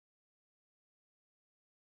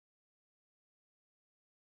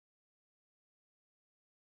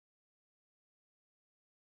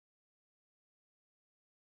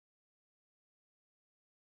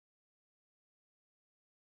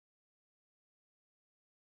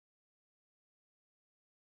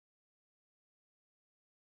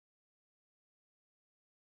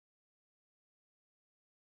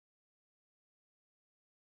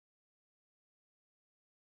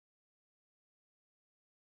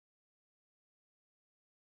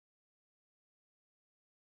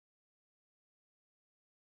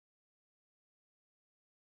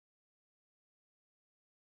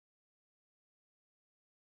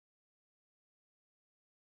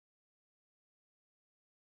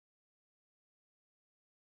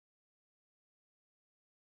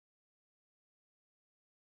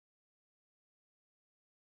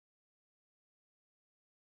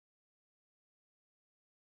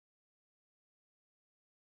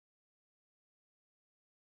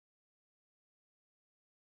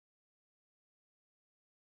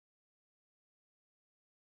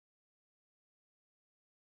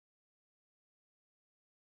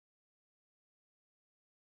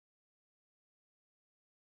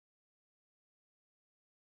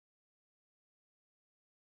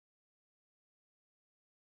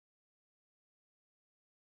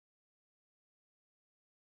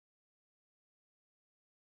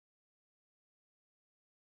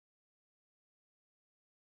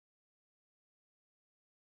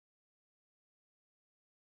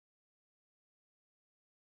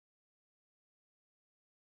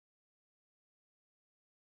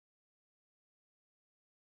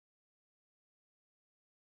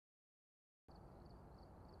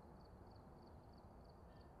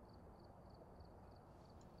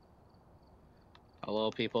Hello,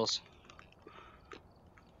 peoples.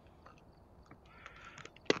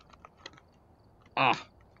 Ah,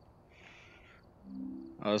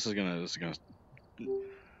 oh, this is gonna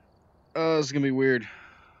be weird.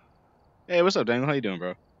 Hey, what's up, Daniel? How you doing,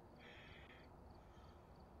 bro?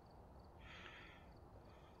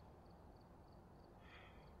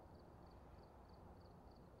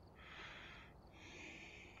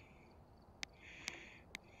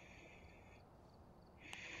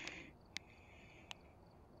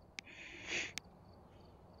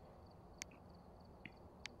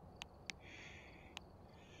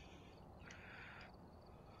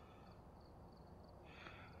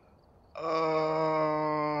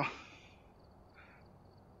 Uh,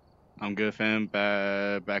 I'm good, fam.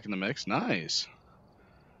 Back in the mix. Nice.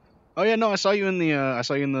 Oh yeah, no, I saw you in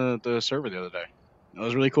the server the other day. It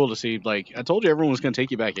was really cool to see. Like, I told you everyone was gonna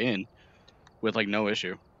take you back in with like no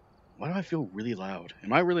issue. Why do I feel really loud?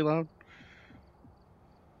 Am I really loud?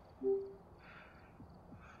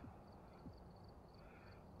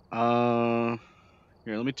 Uh,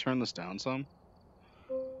 Here, let me turn this down some.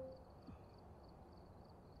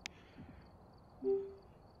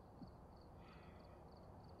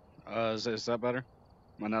 Is that better?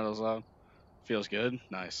 Am I not as loud? Feels good.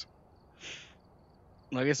 Nice.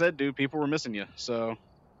 Like I said, dude, people were missing you. So,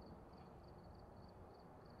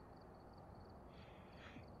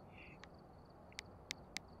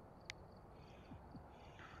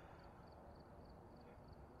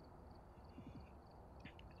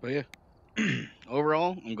 but yeah.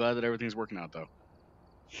 Overall, I'm glad that everything's working out though.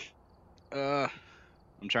 Uh,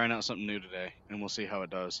 I'm trying out something new today, and we'll see how it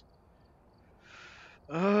does.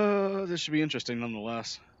 This should be interesting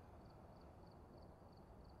nonetheless.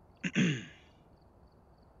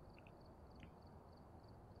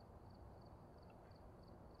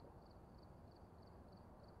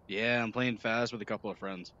 Yeah, I'm playing fast with a couple of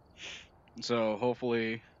friends. So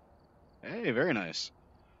hopefully, hey, very nice.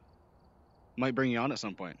 Might bring you on at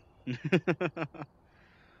some point.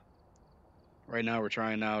 Right now we're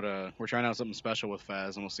trying out something special with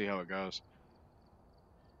Faz, and we'll see how it goes.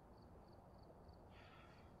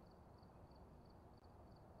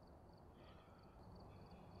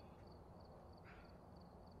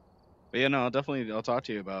 But yeah, no, I'll talk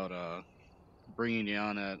to you about bringing you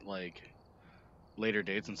on at like later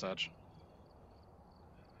dates and such.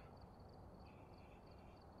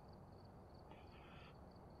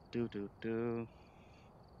 Do do do.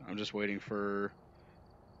 I'm just waiting for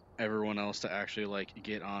everyone else to actually like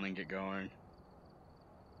get on and get going.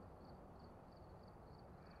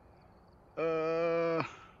 Uh,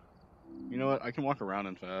 you know what? I can walk around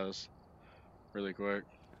in Faz really quick.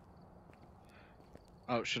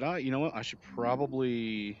 Oh, should I? You know what? I should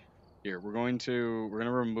probably. Here, we're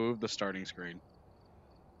gonna remove the starting screen.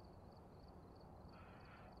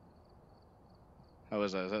 How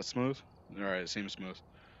is that? Is that smooth? All right, it seems smooth.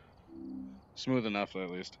 Smooth enough at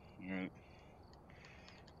least. All right.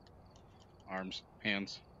 Arms,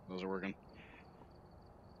 hands, those are working.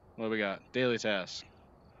 What do we got? Daily tasks.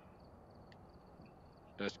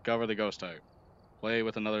 Discover the ghost type. Play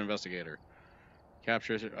with another investigator.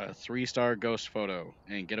 Capture a 3-star ghost photo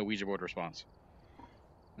and get a Ouija board response.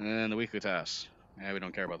 And the weekly tasks. Yeah, we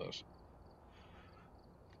don't care about those.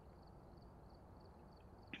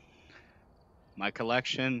 My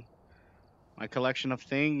collection. My collection of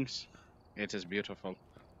things. It is beautiful.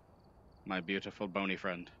 My beautiful bony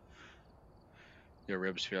friend. Your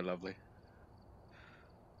ribs feel lovely.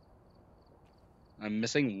 I'm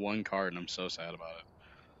missing one card and I'm so sad about it.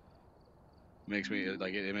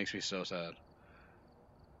 It makes me so sad.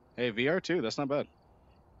 Hey, VR too, that's not bad.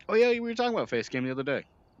 Oh yeah, we were talking about face game the other day.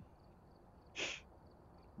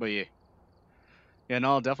 But yeah. Yeah, no,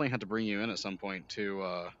 I'll definitely have to bring you in at some point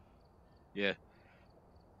to yeah,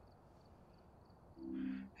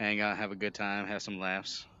 hang out, have a good time, have some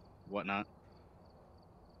laughs, whatnot.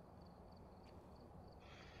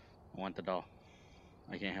 I want the doll.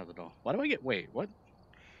 I can't have the doll. Why do I get wait, what?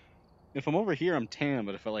 If I'm over here I'm tan,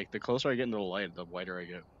 but if I like the closer I get into the light, the whiter I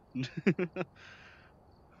get.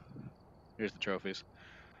 Here's the trophies.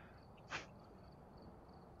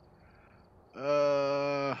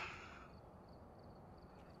 Uh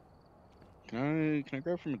can I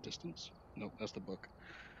grab from a distance? Nope, that's the book.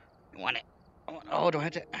 I want it. Oh, do I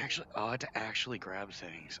have to actually? Oh, I have to actually grab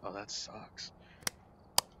things. Oh, that sucks.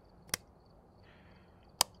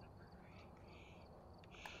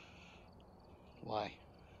 Why?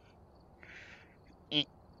 Eh,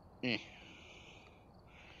 eh.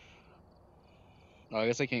 Oh, I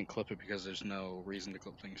guess I can't clip it because there's no reason to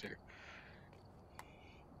clip things here.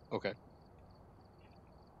 Okay.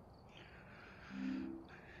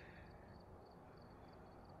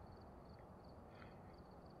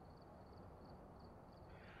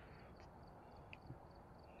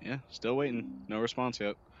 Yeah, still waiting. No response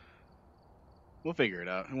yet. We'll figure it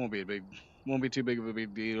out. It won't be too big of a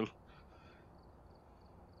big deal.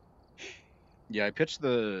 Yeah, I pitched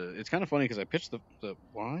the. It's kind of funny because I pitched the.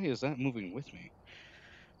 Why is that moving with me?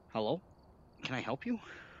 Hello? Can I help you?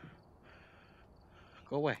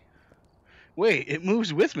 Go away. Wait, it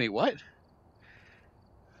moves with me. What?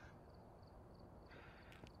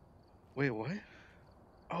 Wait, what?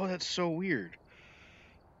 Oh, that's so weird.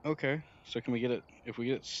 Okay, so can we get it? If we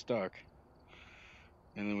get it stuck,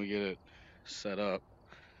 and then we get it set up.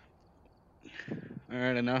 All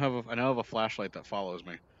right, I now have a flashlight that follows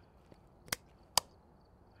me.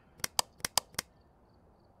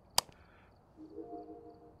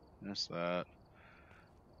 That's that.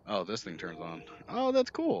 Oh, this thing turns on. Oh,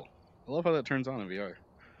 that's cool. I love how that turns on in VR.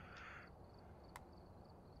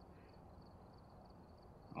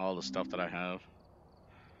 All the stuff that I have.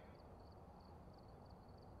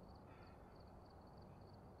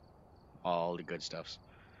 All the good stuffs.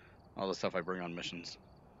 All the stuff I bring on missions.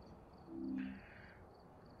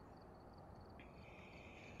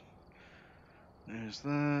 There's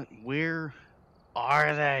that. Where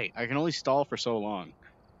are they? I can only stall for so long.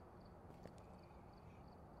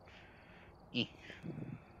 Eh.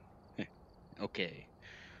 Okay.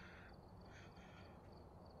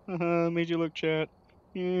 Made you look, chat.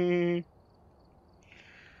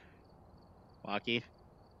 Walkie. Is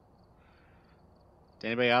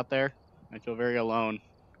anybody out there? I feel very alone.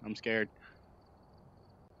 I'm scared.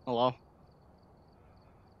 Hello?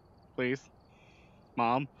 Please?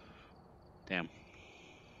 Mom? Damn.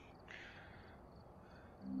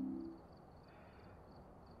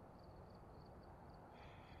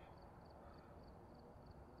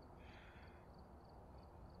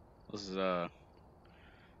 This is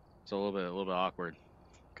it's a little bit awkward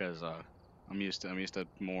because I'm used to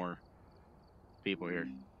more people here.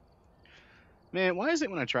 Man, why is it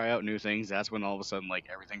when I try out new things, that's when all of a sudden like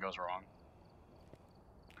everything goes wrong?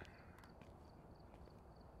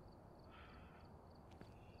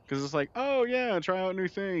 Because it's like, oh yeah, try out new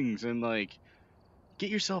things and like get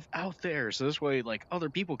yourself out there so this way like other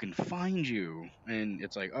people can find you. And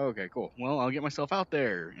it's like, oh, okay, cool. Well, I'll get myself out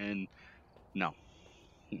there. And no,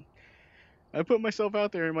 I put myself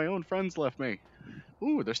out there and my own friends left me.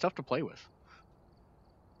 Ooh, there's stuff to play with.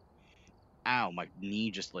 Ow, my knee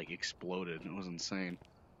just like exploded. It was insane.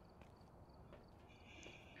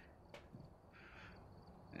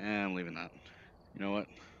 And I'm leaving that. You know what?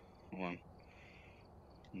 Hold on.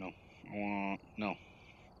 No. No.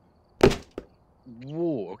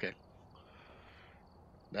 Whoa, okay.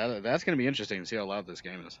 That's gonna be interesting to see how loud this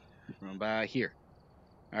game is. Run by here.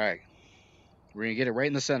 Alright. We're gonna get it right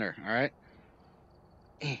in the center, alright?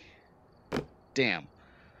 Damn.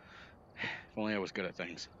 If only I was good at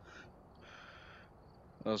things.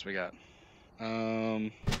 What else we got?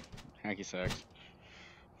 Hacky sacks.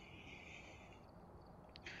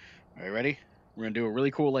 Alright, ready? We're gonna do a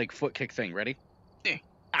really cool like foot kick thing. Ready?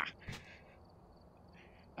 Ah!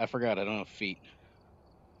 I forgot I don't have feet.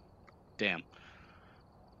 Damn.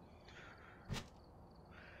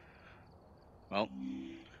 Well.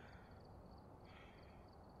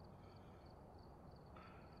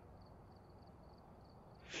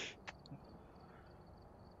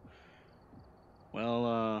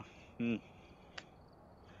 Well,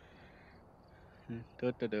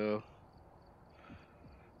 Do-do-do.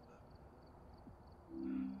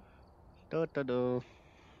 Do-do-do.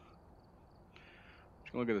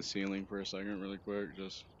 Just gonna look at the ceiling for a second really quick.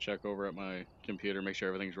 Just check over at my computer, make sure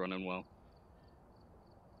everything's running well.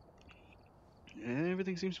 And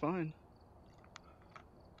everything seems fine.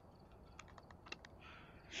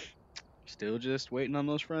 Still just waiting on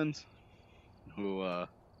those friends who,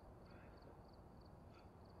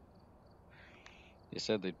 they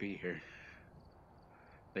said they'd be here.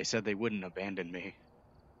 They said they wouldn't abandon me.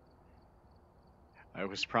 I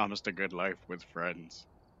was promised a good life with friends,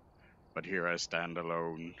 but here I stand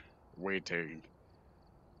alone, waiting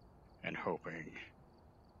and hoping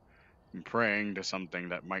and praying to something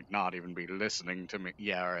that might not even be listening to me.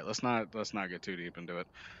 Yeah, all right. Let's not get too deep into it.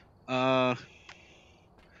 How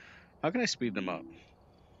can I speed them up?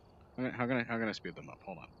 How can I speed them up?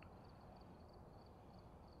 Hold on.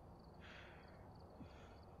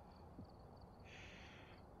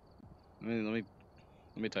 Let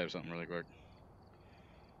me type something really quick.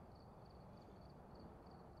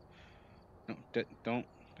 No, don't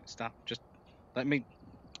stop. Just let me.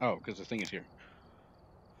 Oh, because the thing is here.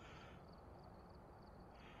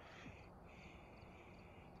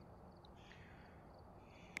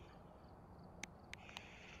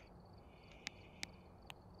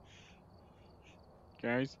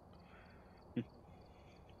 Guys.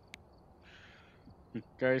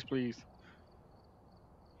 Guys, please.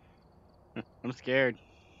 I'm scared.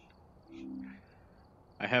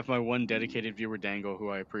 I have my one dedicated viewer, Dangle, who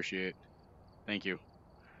I appreciate. Thank you.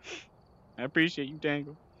 I appreciate you,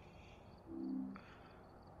 Dangle.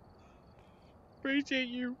 Appreciate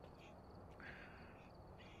you.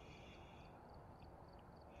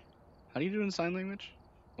 How do you do in sign language?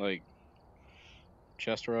 Like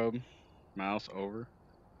chest rub, mouse over,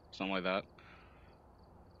 something like that.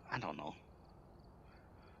 I don't know.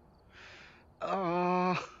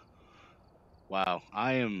 Uh wow,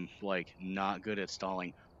 I am like not good at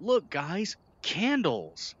stalling. Look, guys,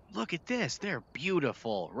 candles. Look at this. They're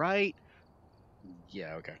beautiful, right?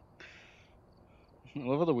 Yeah, okay. I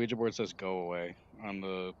love how the Ouija board says "go away" on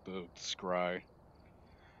the scry. Is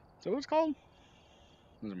that what it's called?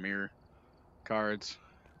 There's a mirror, cards.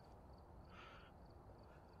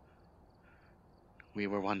 We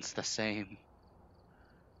were once the same.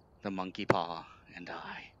 The monkey paw and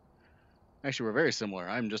I. Actually, we're very similar.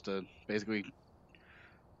 I'm just a basically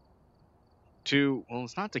two. Well,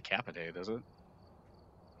 it's not decapitated, is it?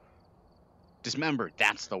 Dismembered.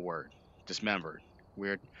 That's the word. Dismembered.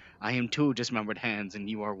 Weird. I am two dismembered hands, and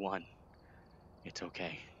you are one. It's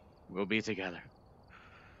okay. We'll be together.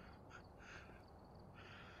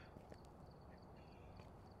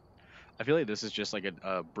 I feel like this is just like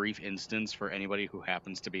a brief instance for anybody who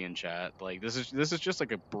happens to be in chat. Like this is just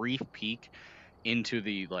like a brief peek into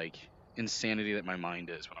the like insanity that my mind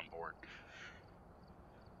is when I'm bored.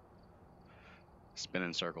 Spin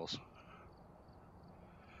in circles.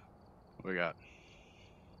 What we got?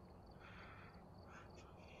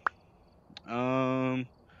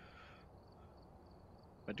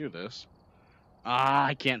 If I do this. Ah,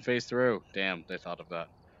 I can't phase through. Damn, they thought of that.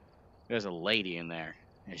 There's a lady in there,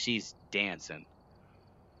 and she's dancing.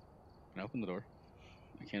 Can I open the door?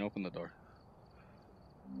 I can't open the door.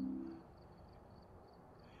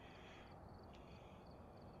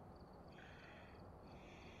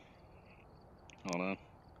 Hold on.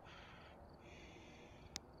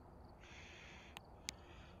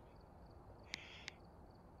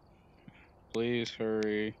 Please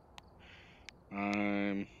hurry.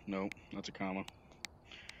 Nope, that's a comma.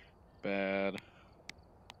 Bad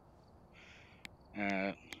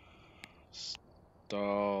at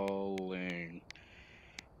stalling.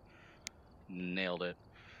 Nailed it.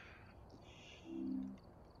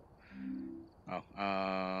 Oh,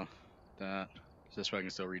 that. This way I can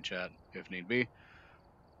still read chat if need be.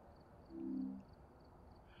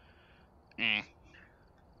 Eh.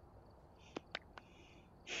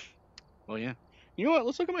 Well, yeah. You know what?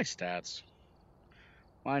 Let's look at my stats.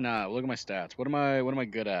 Why not? Look at my stats. What am I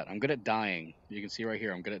good at? I'm good at dying. You can see right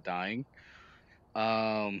here. I'm good at dying.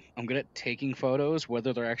 I'm good at taking photos,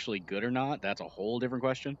 whether they're actually good or not. That's a whole different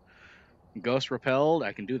question. Ghost repelled.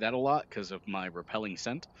 I can do that a lot because of my repelling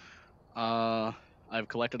scent. I've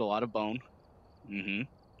collected a lot of bone. Mm-hmm.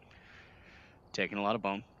 Taken a lot of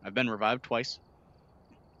bone. I've been revived twice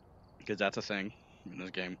because that's a thing in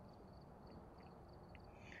this game.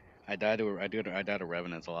 I died to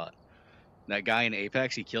revenants a lot. That guy in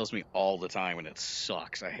Apex, he kills me all the time, and it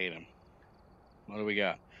sucks. I hate him. What do we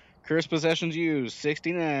got? Cursed possessions used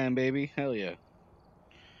 69, baby. Hell yeah.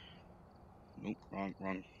 Nope,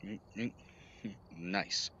 wrong.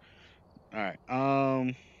 Nice. All right.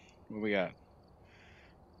 What we got?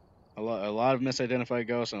 A lot of misidentified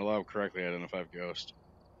ghosts and a lot of correctly identified ghosts.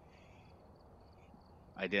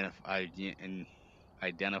 Identified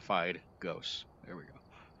ghosts. There we go.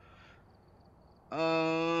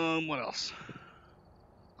 What else?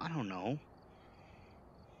 I don't know.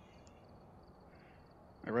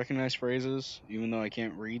 I recognize phrases even though I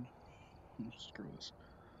can't read. Screw this.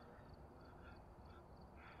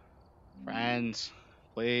 Friends,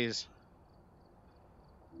 please.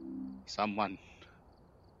 Someone.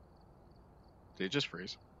 Did it just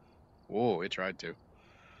freeze? Whoa, it tried to.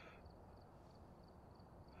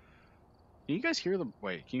 Can you guys hear the...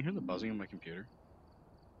 Wait, can you hear the buzzing on my computer?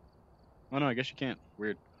 Oh no, I guess you can't.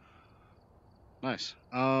 Weird. Nice.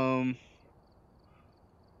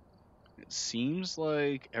 It seems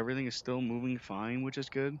like everything is still moving fine, which is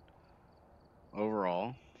good.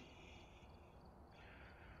 Overall.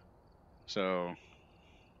 So,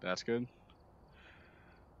 that's good.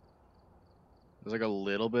 There's like a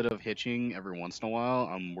little bit of hitching every once in a while.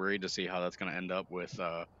 I'm worried to see how that's going to end up with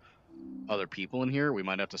other people in here. We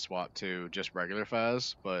might have to swap to just regular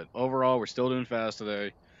Faz, but overall, we're still doing Faz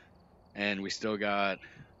today, and we still got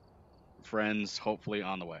friends hopefully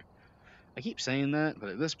on the way. I keep saying that, but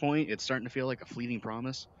at this point, it's starting to feel like a fleeting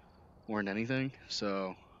promise more than anything.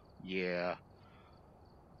 So, yeah.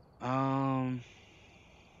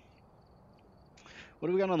 What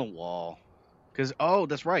do we got on the wall? Because, oh,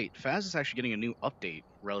 that's right. Faz is actually getting a new update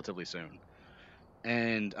relatively soon.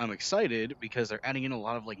 And I'm excited because they're adding in a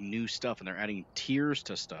lot of like new stuff, and they're adding tiers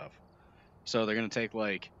to stuff. So they're gonna take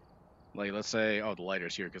like let's say, oh, the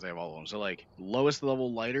lighter's here because I have all of them. So like lowest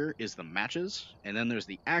level lighter is the matches, and then there's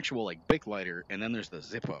the actual like big lighter, and then there's the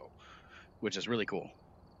Zippo, which is really cool.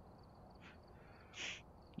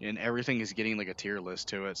 And everything is getting like a tier list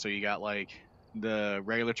to it. So you got like the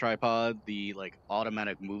regular tripod, the like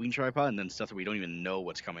automatic moving tripod, and then stuff that we don't even know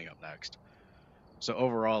what's coming up next. So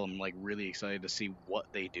overall, I'm like really excited to see what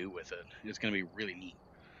they do with it. It's gonna be really neat.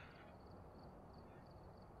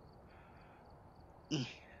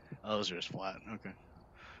 Oh, those are just flat. Okay.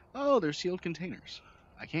 Oh, they're sealed containers.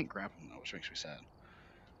 I can't grab them though, which makes me sad.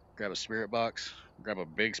 Grab a spirit box. Grab a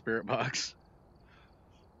big spirit box.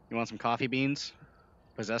 You want some coffee beans?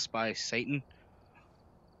 Possessed by Satan?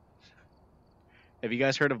 Have you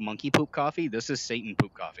guys heard of monkey poop coffee? This is Satan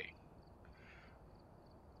poop coffee.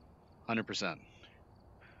 100%.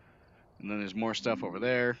 And then there's more stuff over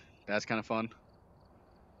there. That's kind of fun.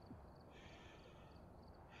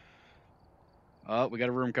 Oh, we got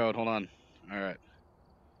a room code. Hold on. All right.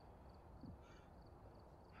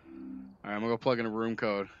 All right, I'm gonna go plug in a room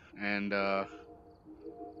code, and what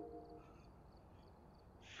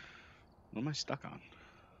am I stuck on?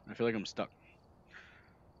 I feel like I'm stuck.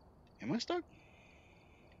 Am I stuck?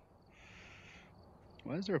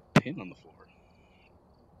 Why is there a pin on the floor?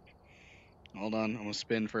 Hold on, I'm gonna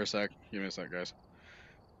spin for a sec. Give me a sec, guys.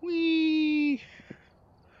 Whee!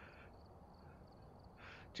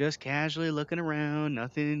 Just casually looking around.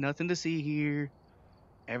 Nothing to see here.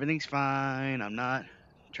 Everything's fine. I'm not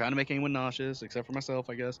trying to make anyone nauseous, except for myself,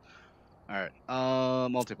 I guess. All right.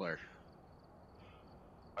 Multiplayer.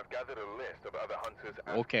 I've gathered a list of other hunters.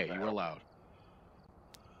 Okay, you were allowed.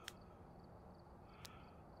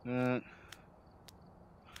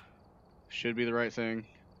 Should be the right thing.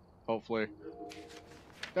 Hopefully.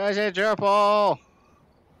 Guys, hey, Jerpal!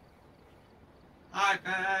 Hi,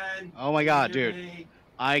 man. Oh my god, dude.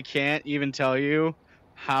 I can't even tell you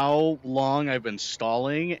how long I've been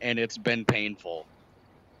stalling, and it's been painful.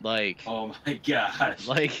 Like, oh my gosh.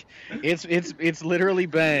 Like, it's literally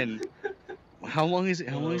been. How long is it?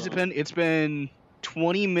 How long has it been? It's been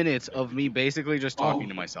 20 minutes of me basically just talking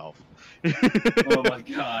to myself. Oh my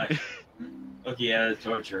god. Okay, yeah, that's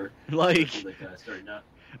torture. Like,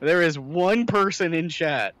 there is one person in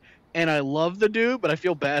chat, and I love the dude, but I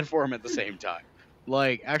feel bad for him at the same time.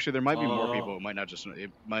 Like, actually, there might be more people.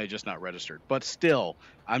 It might just not registered. But still,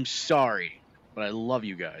 I'm sorry, but I love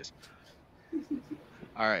you guys.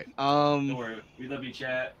 All right. Don't worry, we love you,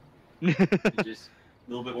 chat. It's just a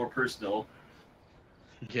little bit more personal.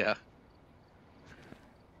 Yeah.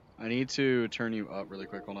 I need to turn you up really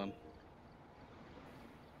quick. Hold on.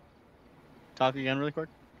 Talk again really quick.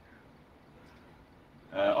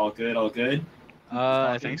 All good, all good?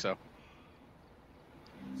 I think so.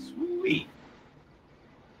 Sweet.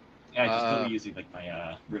 Yeah, I just still using like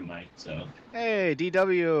my room mic, so. Hey,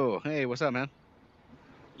 DW. Hey, what's up, man?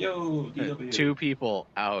 Yo, DW. 2 people.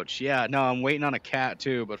 Ouch. Yeah, no, I'm waiting on a cat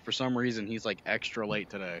too, but for some reason he's like extra late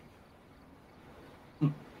today.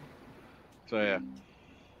 So yeah.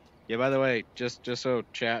 Yeah, by the way, just so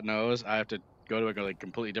chat knows, I have to go to a like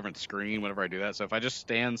completely different screen whenever I do that. So if I just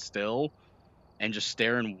stand still and just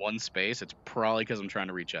stare in one space, it's probably because I'm trying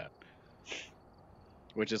to read chat.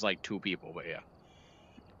 Which is like 2 people, but yeah.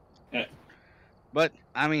 Yeah. But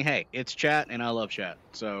I mean, hey, it's chat, and I love chat.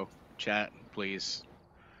 So chat, please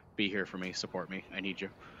be here for me, support me. I need you.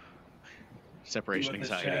 Separation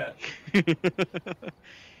anxiety.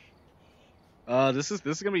 This is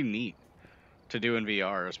gonna be neat to do in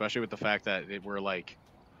VR, especially with the fact that we're like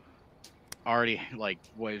already like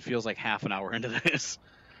what it feels like half an hour into this.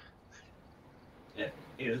 Yeah,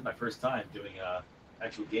 hey, this is my first time doing a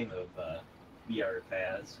actual game of VR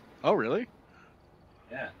Faz. Oh, really?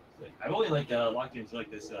 Yeah, like, I've only like locked into like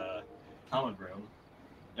this common room.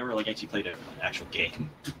 Never like actually played an actual game.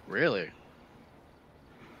 Really?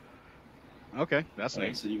 Okay, that's okay,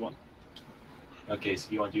 neat. so you want? Okay, so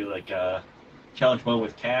you want to do like challenge mode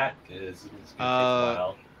with Cat? Because it's gonna take a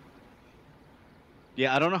while.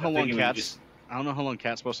 Yeah, I don't know how long Cat's. I don't know how long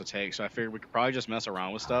Cat's supposed to take, so I figured we could probably just mess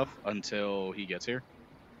around with stuff until he gets here.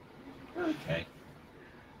 Okay.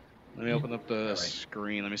 Let me open up the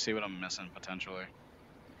screen. Let me see what I'm missing potentially.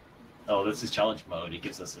 Oh, this is challenge mode. It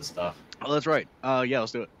gives us this stuff. Oh, that's right. Yeah,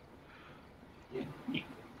 let's do it. Yeah.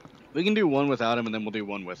 We can do one without him, and then we'll do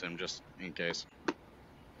one with him, just in case.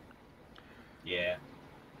 Yeah.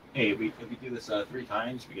 Hey, if we do this 3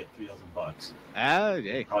 times, we get $3,000.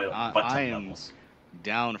 Hey, Probably I am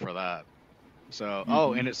down for that. So,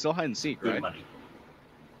 oh, and it's still hide and seek, Good right? money.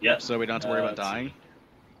 Yep. So we don't have to worry about let's see. dying.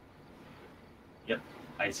 Yep.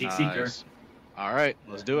 I see Seeker. Nice. All right,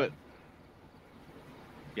 let's do it.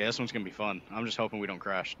 Yeah, this one's gonna be fun. I'm just hoping we don't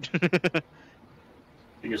crash.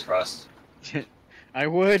 Fingers crossed. I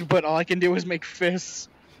would, but all I can do is make fists.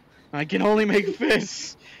 I can only make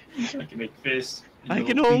fists. I can make fists. I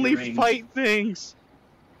can only fight things.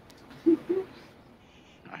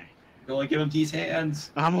 Go and give him these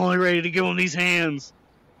hands. I'm only ready to give him these hands.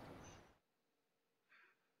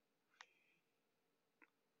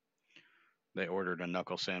 They ordered a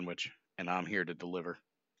knuckle sandwich, and I'm here to deliver.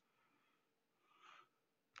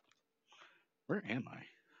 Where am I?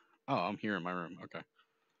 Oh, I'm here in my room. Okay.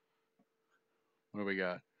 What do we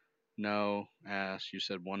got? No, ass. You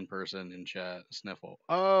said one person in chat. Sniffle.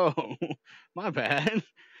 Oh, my bad.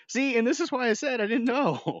 See, and this is why I said I didn't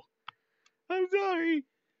know. I'm sorry.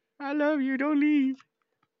 I love you. Don't leave.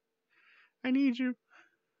 I need you.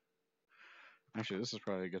 Actually, this is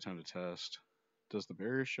probably a good time to test. Does the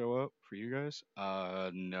barrier show up for you guys?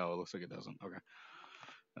 No, it looks like it doesn't. Okay.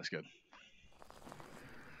 That's good.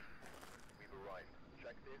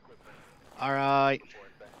 Alright.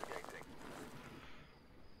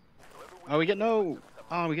 Oh, we get no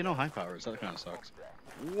high powers. That kind of sucks.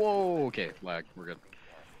 Whoa, okay, lag. We're good.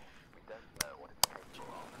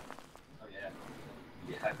 Oh yeah.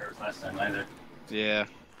 You had high powers last time either. Yeah.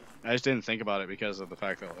 I just didn't think about it because of the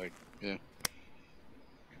fact that, like, yeah.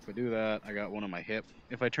 If I do that, I got one on my hip.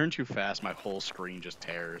 If I turn too fast, my whole screen just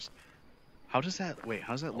tears. How does that, wait,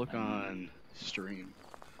 how does that look on stream?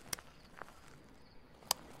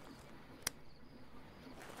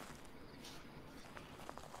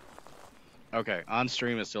 Okay, on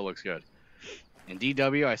stream it still looks good. In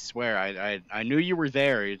DW, I swear, I knew you were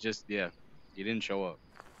there. You just, yeah, you didn't show up.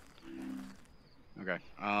 Okay,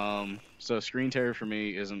 so screen tear for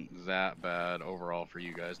me isn't that bad overall for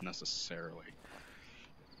you guys necessarily.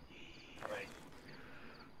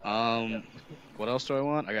 Right. What else do I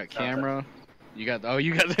want? I got camera. You got, oh,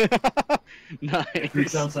 you got, nice. 3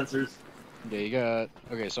 sound sensors. Yeah, you got,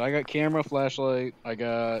 okay, so I got camera, flashlight, I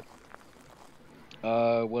got,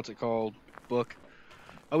 what's it called? Book.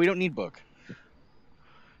 Oh, we don't need book.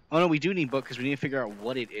 Oh, no, we do need book because we need to figure out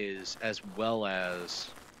what it is as well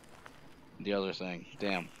as the other thing.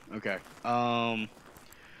 Damn. Okay. Oh,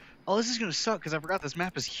 this is gonna suck because I forgot this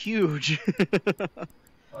map is huge.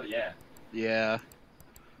 Oh yeah. Yeah.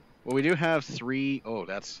 Well, we do have 3. Oh,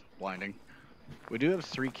 that's blinding. We do have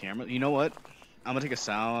 3 cameras. You know what? I'm gonna take a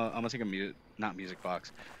sound. I'm gonna take a not music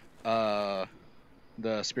box. The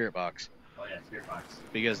spirit box. Oh yeah, spirit box.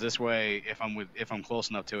 Because this way, if I'm close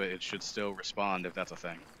enough to it, it should still respond if that's a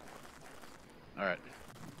thing. All right.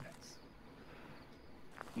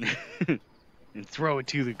 And throw it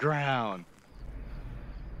to the ground.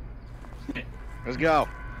 Let's go.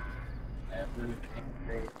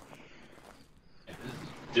 This is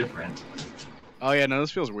different. Oh yeah, no, this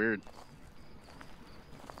feels weird.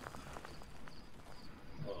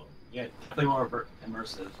 Oh, yeah, play more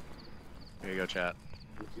immersive. Here you go, chat.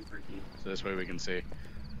 Too freaky. So this way we can see.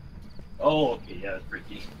 Oh, okay, yeah, that's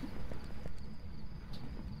freaky.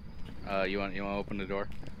 You want to open the door?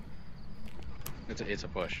 It's a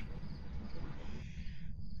push.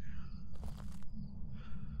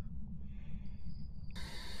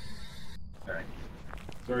 All right.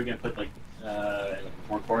 So we're gonna put like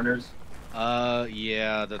 4 corners.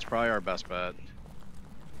 Yeah, that's probably our best bet.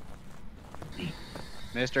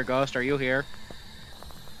 Mr. Ghost, are you here?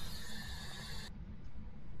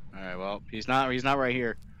 All right. Well, he's not right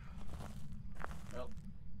here. Nope.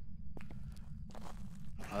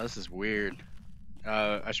 Oh, this is weird.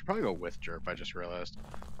 I should probably go with Jerp. I just realized.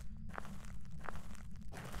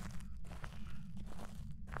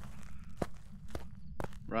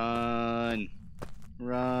 Run,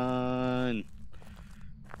 run.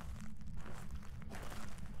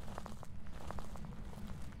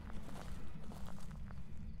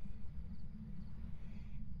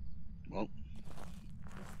 Well,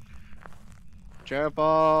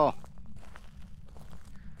 Jerpal.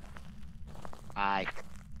 Hi.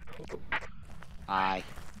 Hi.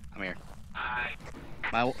 I'm here. Hi.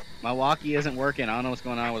 My walkie isn't working. I don't know what's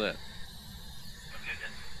going on with it.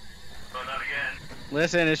 Going on again.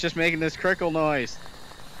 Listen, it's just making this crickle noise.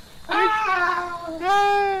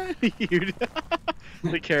 Ah!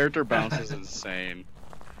 The character bounces insane.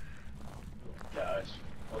 Gosh.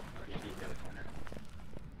 Oh, okay, he's got a corner.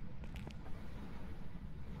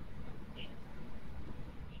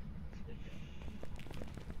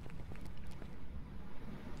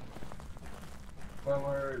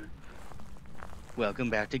 Forward. Welcome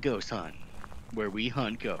back to Ghost Hunt, where we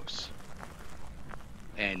hunt ghosts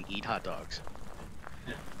and eat hot dogs.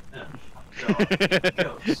 Yeah.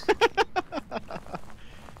 Ghost.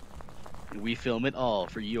 We film it all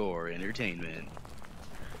for your entertainment.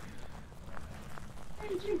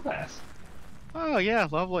 Hey, gym class. Oh yeah,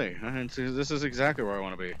 lovely. This is exactly where I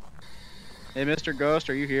want to be. Hey, Mr. Ghost,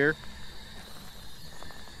 are you here?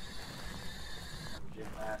 Gym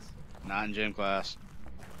class. Not in gym class.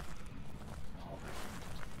 Oh.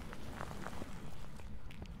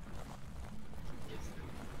 It's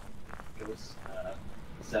the ghost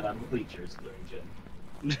sat on the bleachers during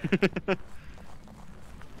gym.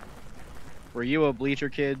 Were you a bleacher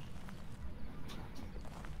kid?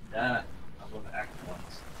 I was one of the active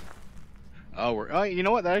ones. Oh, you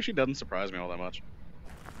know what? That actually doesn't surprise me all that much.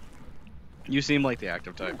 You seem like the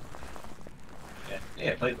active type.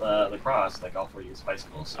 Yeah, I played lacrosse like all 4 years of high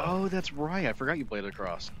school. So. Oh, that's right. I forgot you played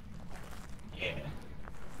lacrosse. Yeah.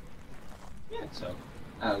 Yeah, so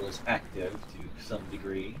I was active to some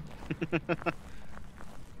degree.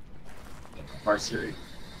 Varsity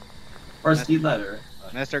letter.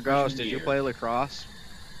 Mr. Ghost, did you play lacrosse?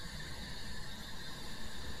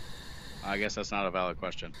 I guess that's not a valid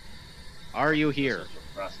question. Are you here? That's what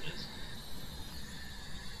lacrosse is.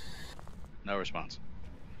 No response.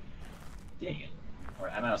 Dang it.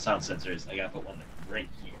 Alright, I'm out of sound sensors. I gotta put one right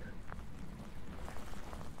here.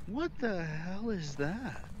 What the hell is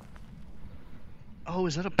that? Oh,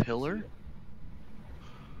 is that a pillar?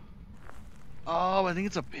 Oh, I think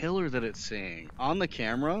it's a pillar that it's seeing. On the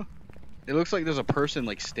camera, it looks like there's a person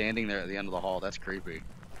like standing there at the end of the hall. That's creepy.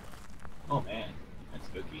 Oh man, that's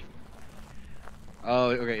spooky. Oh,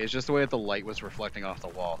 okay. It's just the way that the light was reflecting off the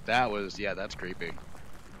wall. Yeah, that's creepy.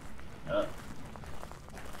 Oh.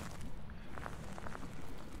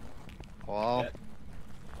 Well, Yeah.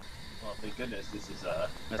 Well, thank goodness this is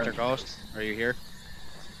Mr. Ghost, are you here?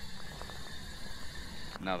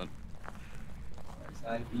 Nothing.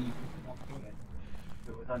 I'd be walking it. If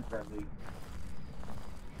it was unfriendly.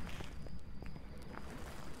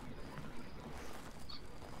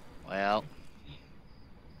 Well,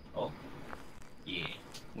 Oh. Yeah.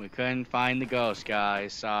 we couldn't find the ghost,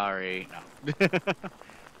 guys. Sorry.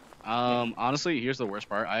 No. Honestly, here's the worst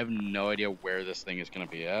part. I have no idea where this thing is gonna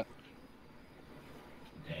be at.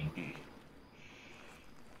 Dang.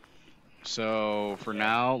 So for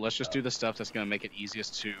now, let's just do the stuff that's gonna make it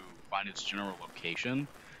easiest to find its general location,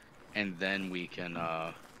 and then we can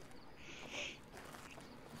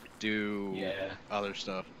do other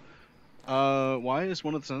stuff. Why is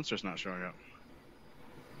one of the sensors not showing up?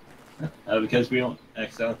 Because we don't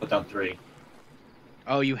accidentally put down 3.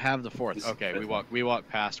 Oh, you have the fourth. This Okay, fifth we walked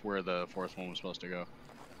past where the fourth one was supposed to go.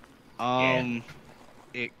 Yeah.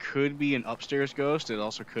 It could be an upstairs ghost. It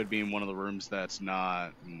also could be in one of the rooms that's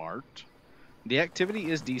not marked. The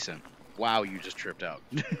activity is decent. Wow, you just tripped out.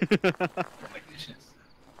 Oh my goodness.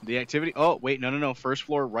 The activity. Oh wait, no. First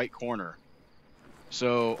floor, right corner.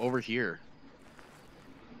 So over here.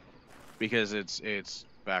 Because it's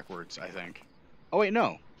backwards, I think. Oh wait,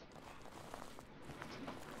 no.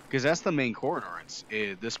 Because that's the main corridor. It's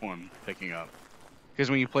this one picking up. Because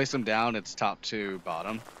when you place them down, it's top to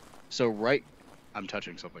bottom. So right, I'm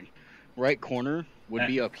touching something. Right corner would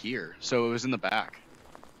be up here. So it was in the back.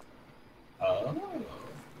 Oh.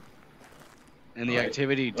 And the Right.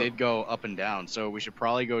 activity did go up and down. So we should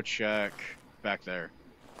probably go check back there.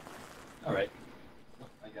 All right.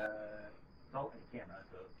 I got salt and camera.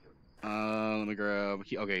 So. Let me grab.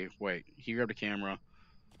 Okay, wait. He grabbed a camera.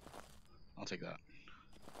 I'll take that.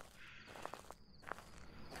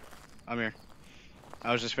 I'm here.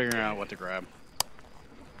 I was just figuring out what to grab.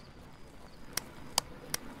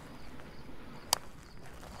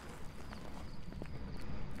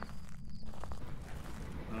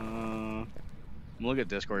 I'm gonna look at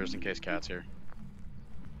Discord just in case Cat's here.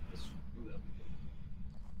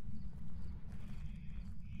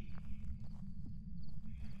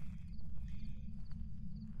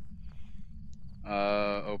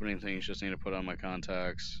 Opening things, just need to put on my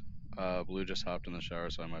contacts. Blue just hopped in the shower,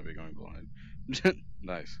 so I might be going blind.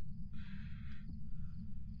 Nice.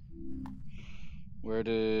 Where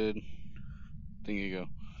did thingy go?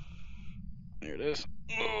 There it is.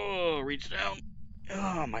 Oh, reach down.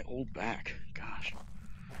 Oh, my old back. Gosh.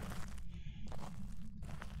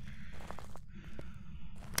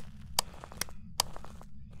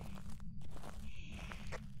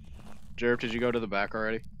 Jerv, did you go to the back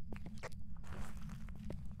already?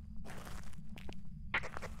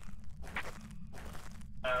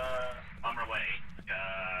 On my way.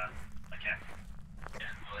 Okay. Yeah,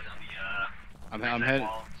 on the I'm heading.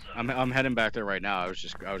 I'm heading back there right now. I was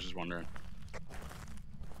just wondering.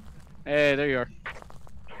 Hey, there you are.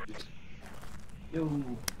 Yo.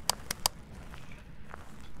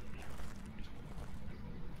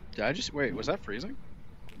 Did I just wait? Was that freezing?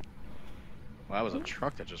 Well, that was a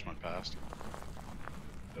truck that just went past.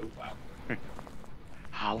 Oh wow.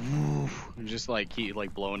 Ah, woo. I'm just like keep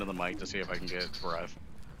like blowing to the mic to see if I can get breath.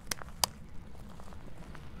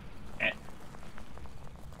 Eh.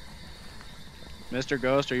 Mr.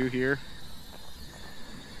 Ghost, are you here?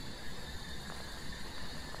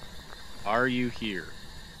 Are you here?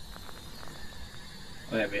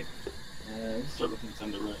 Oh yeah, wait. Let's start looking at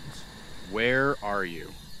some of the rooms. Where are you?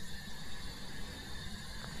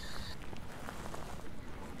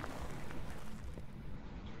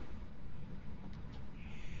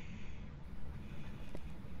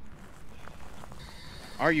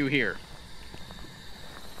 Are you here?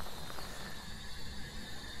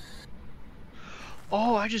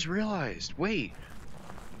 Oh, I just realized. Wait,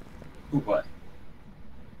 Ooh, what?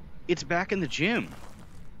 it's back in the gym.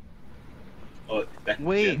 Oh, back in the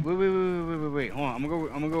Wait, gym. wait. Hold on. I'm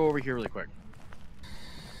gonna go over here really quick.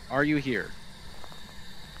 Are you here?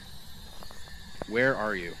 Where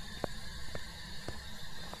are you?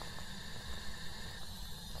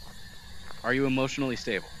 Are you emotionally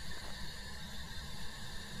stable?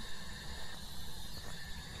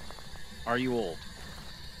 Are you old?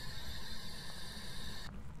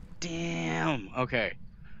 Damn. Okay.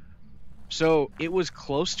 So it was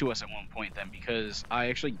close to us at one point then, because I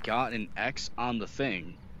actually got an X on the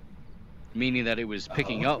thing, meaning that it was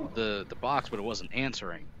picking up the box, but it wasn't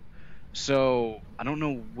answering. So I don't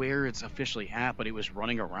know where it's officially at, but it was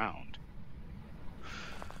running around.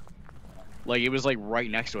 Like it was like right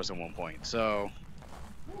next to us at one point. So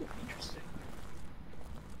Oh, interesting.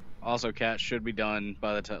 also, Cat should be done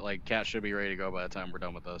by the time. Like Cat should be ready to go by the time we're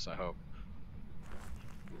done with this. I hope.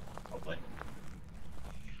 Hopefully.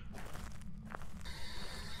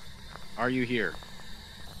 Are you here?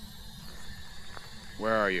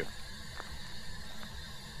 Where are you?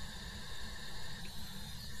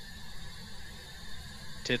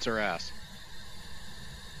 Tits or ass?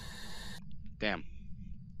 Damn.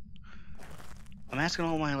 I'm asking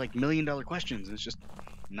all my like $1 million questions and it's just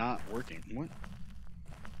not working. What?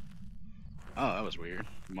 Oh, that was weird.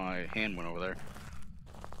 My hand went over there.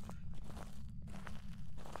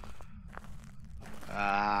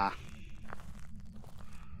 Ah.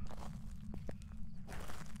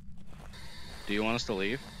 Do you want us to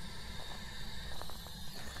leave?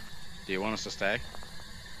 Do you want us to stay?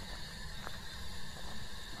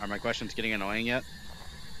 Are my questions getting annoying yet?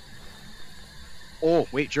 Oh,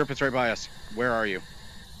 wait, Jerp, it's right by us. Where are you?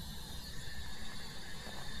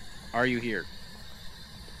 Are you here?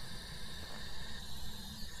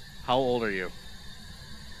 How old are you?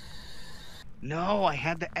 No, I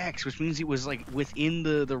had the X, which means it was like within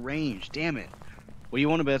the range. Damn it. What do you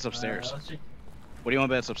want to bet it's upstairs? Let's check. What do you want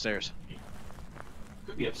to bet it's upstairs?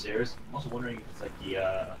 Could be upstairs. I'm also wondering if it's like the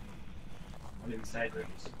one of these side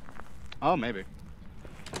rooms. Oh, maybe.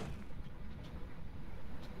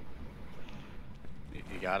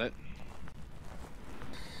 You got it?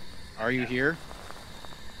 Are you here?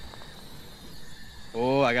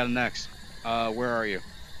 Oh, I got an X. Where are you?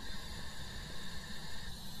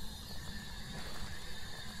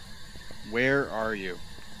 Where are you?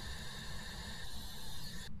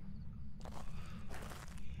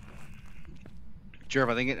 Jerp,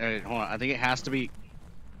 I think it. Hold on. I think it has to be.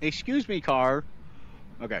 Excuse me, car.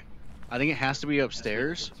 Okay. I think it has to be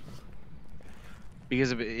upstairs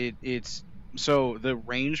because of it's so the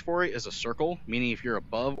range for it is a circle, meaning if you're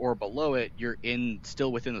above or below it, you're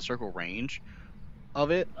still within the circle range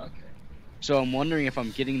of it. Okay. So I'm wondering if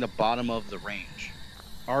I'm getting the bottom of the range.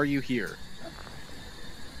 Are you here?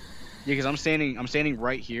 Yeah, because I'm standing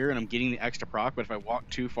right here and I'm getting the extra proc, but if I walk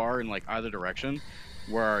too far in like either direction,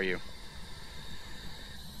 where are you?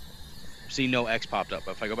 See, no X popped up,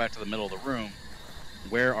 but if I go back to the middle of the room,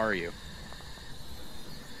 where are you?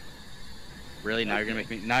 Really? Now you're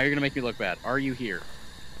gonna make me look bad. Are you here?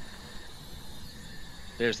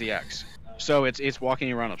 There's the X. So it's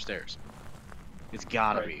walking around upstairs. It's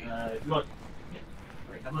gotta be. If you want,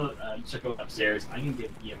 right, how about you check out upstairs? I'm gonna get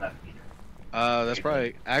an EMF meter. That's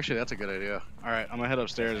probably actually that's a good idea. All right, I'm gonna head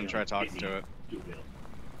upstairs and try talking to it.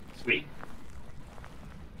 Sweet.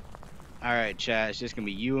 All right, chat. It's just gonna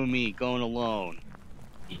be you and me going alone.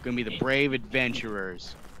 It's gonna be the brave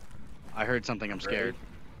adventurers. I heard something. I'm scared.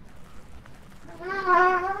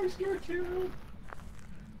 I'm scared too.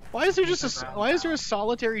 Why is there a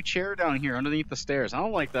solitary chair down here underneath the stairs? I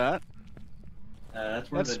don't like that.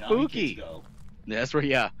 That's where That's the naughty spooky. kids go. Yeah, that's where.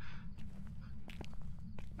 Yeah.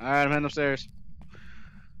 All right, I'm heading upstairs.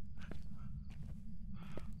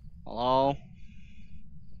 Hello.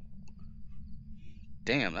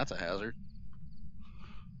 Damn, that's a hazard.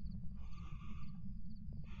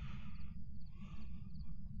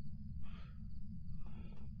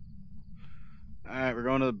 All right, we're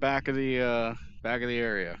going to the back of the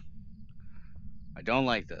area. I don't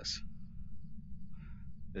like this.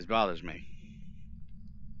 This bothers me.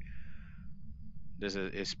 This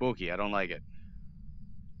is spooky. I don't like it.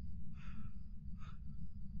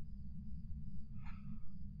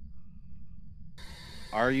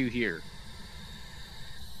 Are you here?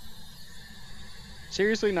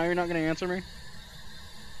 Seriously? Now you're not going to answer me?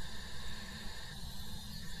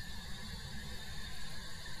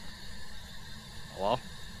 Hello?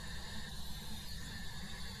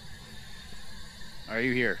 Are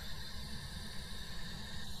you here?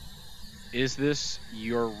 Is this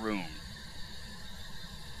your room?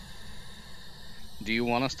 Do you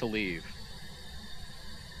want us to leave?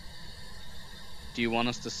 Do you want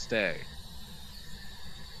us to stay?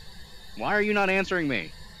 Why are you not answering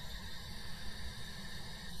me?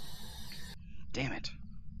 Damn it.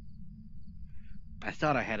 I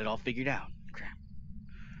thought I had it all figured out. Crap.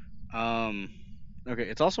 Okay,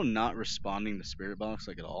 it's also not responding to Spirit Box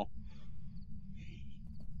like at all.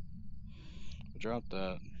 Drop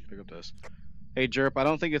that. Pick up this. Hey Jerp, I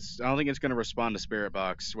don't think it's gonna respond to Spirit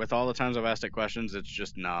Box. With all the times I've asked it questions, it's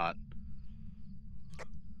just not.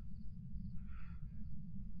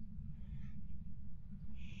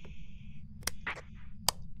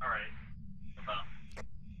 Alright.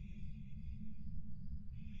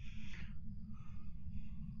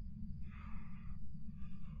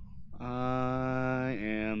 I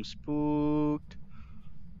am spooked,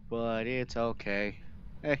 but it's okay.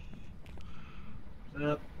 Hey.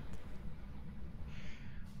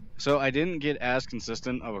 So I didn't get as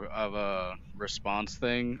consistent of a response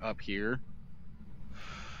thing up here.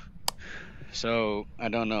 So I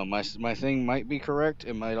don't know. My thing might be correct.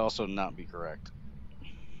 It might also not be correct.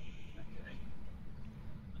 Okay.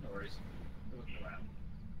 No worries. Looking around.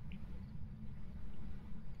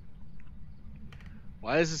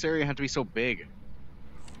 Why does this area have to be so big?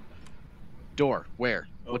 Door. Where?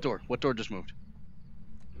 Oh. What door? What door just moved?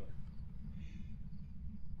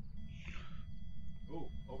 Ooh,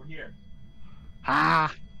 over here.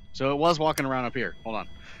 Ah! So it was walking around up here. Hold on.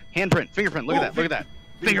 Handprint. Fingerprint. Look at that. Look at that.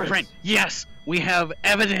 Fingerprint. Yes! We have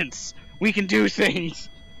evidence! We can do things!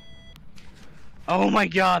 Oh my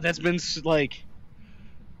god, that's been like...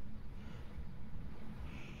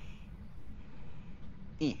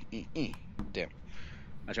 Damn.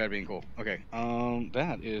 I tried being cool. Okay,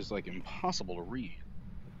 that is like impossible to read.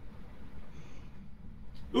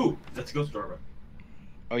 Ooh, that's a ghost orb.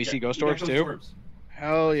 Oh, you see ghost orbs too? Orbs.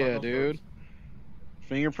 Hell yeah, dude.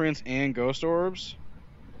 Fingerprints and ghost orbs.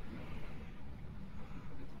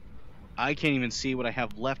 I can't even see what I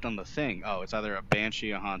have left on the thing. Oh, it's either a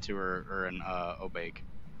Banshee, a Hantu, or an Obake.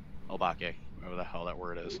 Obake, whatever the hell that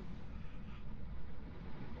word is.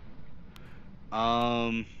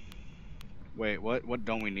 Wait, what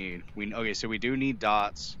don't we need? Okay, so we do need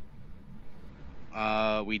dots.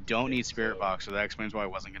 We don't need Spirit Box, so that explains why I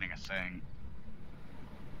wasn't getting a thing.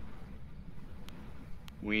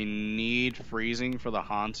 We need freezing for the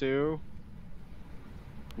Hantu.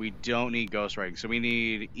 We don't need ghost writing, so we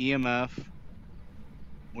need EMF.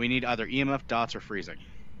 We need either EMF, dots, or freezing.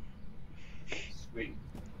 Sweet.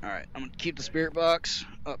 Alright, I'm gonna keep the Spirit Box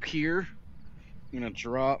up here. I'm gonna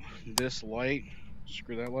drop this light.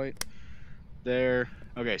 Screw that light. There.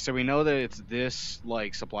 Okay, so we know that it's this,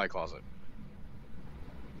 like, supply closet.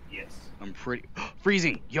 Yes. I'm pretty...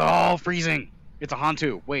 Freezing! Y'all, freezing! It's a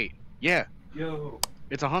Hantu. Wait. Yeah. Yo.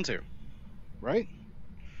 It's a Hantu. Right?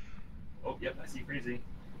 Oh, yep, I see freezing.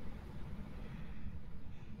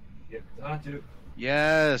 Yep, it's on to.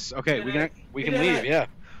 Yes. Okay, we can leave, yeah.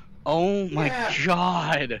 Oh my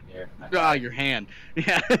god. Here, Ah, your hand.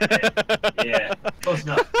 Yeah. Yeah. Close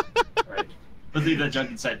enough. Alright. Let's leave that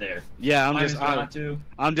junk inside there. Yeah,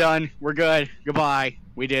 I'm done. We're good. Goodbye.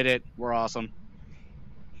 We did it. We're awesome.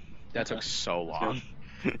 That took so long.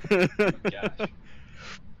 Oh my gosh.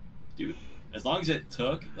 Dude, as long as it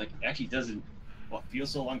took, like, actually doesn't feel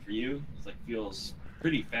so long for you. It's like feels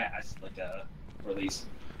pretty fast, like or at least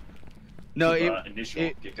no,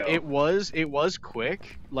 initial get-go. it was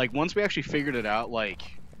quick. Like once we actually figured it out, like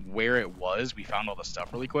where it was, we found all the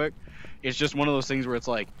stuff really quick. It's just one of those things where it's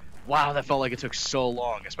like, wow, that felt like it took so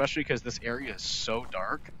long, especially because this area is so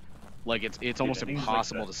dark. Like it's almost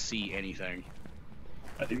impossible to see anything.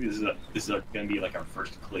 I think this is gonna be like our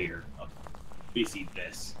first clear of basically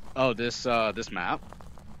this. Oh, this map.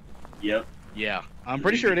 Yep. Yeah, I'm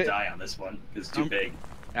pretty sure it is. Die on this one because it's too big.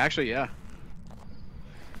 Actually, yeah.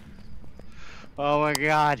 Oh my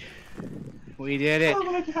god, we did it! Oh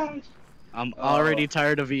my gosh! I'm already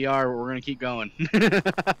tired of VR, but we're gonna keep going.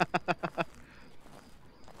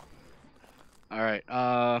 All right.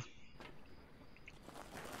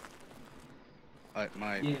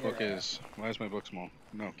 My Yeah. book is. Why is my book small?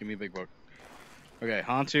 No, give me a big book. Okay,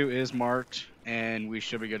 Hantu is marked, and we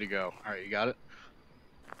should be good to go. All right, you got it.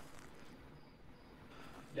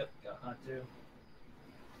 Yep, got hot too.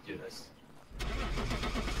 Do this.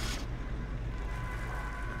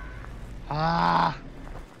 Ah.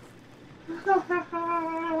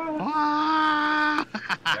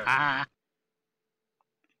 Ah.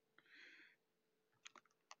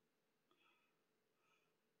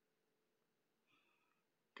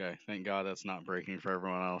 Okay, thank God that's not breaking for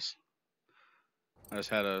everyone else. I just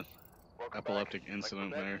had a Welcome epileptic back.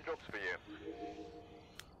 incident Like, we've there. got some jobs for you.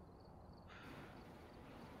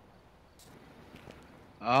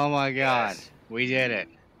 Oh my God, Yes. we did it.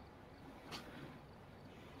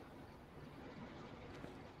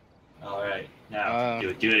 All right, now do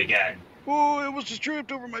it again. Oh, it was just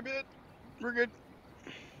tripped over my bed. We're good.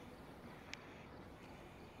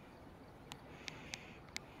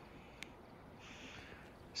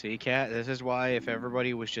 See, Kat, this is why if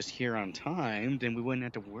everybody was just here on time, then we wouldn't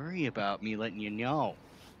have to worry about me letting you know.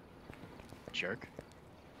 Jerk.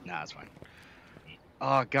 Nah, it's fine.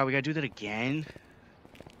 Oh, God, we gotta do that again?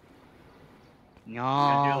 No. We're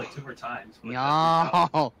gonna do it like 2 more times. with the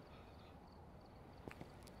No.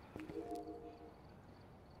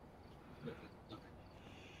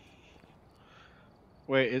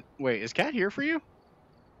 Wait, is Kat here for you?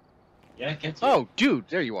 Yeah, it gets Oh, dude,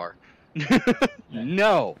 there you are.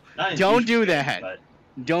 No, Not in don't do future that. games,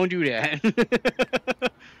 but Don't do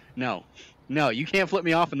that. No, you can't flip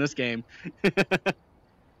me off in this game.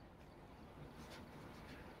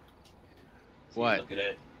 What? Look at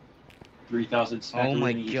it. 3,000 Oh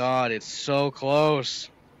my smackaroonies. God, it's so close.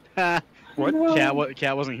 What?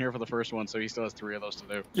 Cat wasn't here for the first one, so he still has 3 of those to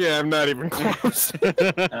do. Yeah, I'm not even close.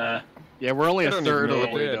 Yeah, we're only I a don't third even of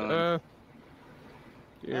know the way what done.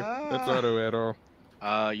 yeah, that's auto at all.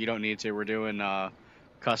 You don't need to. We're doing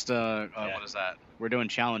custom. Yeah. What is that? We're doing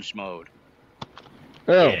challenge mode.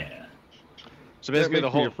 Oh, Yeah. So that basically,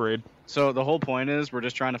 makes me afraid. the whole point is we're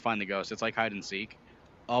just trying to find the ghost. It's like hide and seek.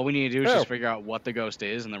 All we need to do is Oh. just figure out what the ghost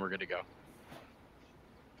is, and then we're good to go.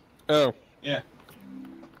 Oh, Yeah.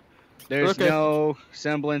 There's Okay. no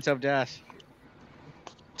semblance of death.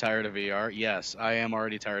 Tired of VR? Yes, I am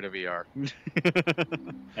already tired of VR.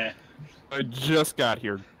 I just got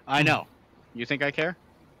here. I know. You think I care?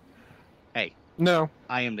 Hey, No.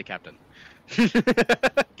 I am the captain.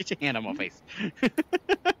 Get your hand on my face.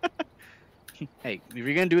 Hey, if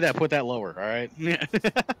you're gonna do that, put that lower, all right?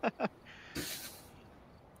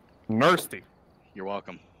 Nasty. You're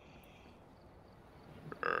welcome.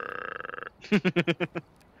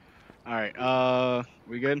 All right,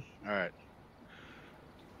 we good? All right.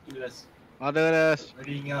 Do this. I'll do this.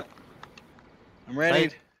 Readying up. I'm ready.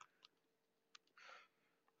 Right.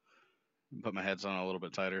 Put my heads on a little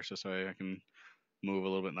bit tighter so I can move a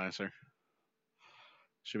little bit nicer.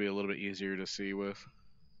 Should be a little bit easier to see with.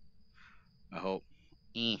 I hope.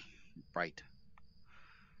 Bright.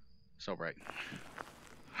 So bright.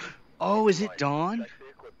 Oh, is it dawn? Check the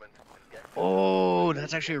equipment and get Oh,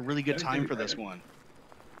 that's actually a really good time for this one.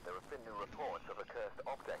 There have been new reports of accursed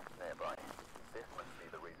objects nearby. This must be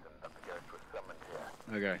the reason that the ghost was summoned here.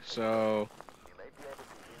 Okay, so You may be able to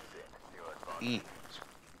use it to your advantage.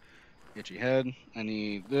 itchy head. I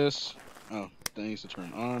need this. Oh, that needs to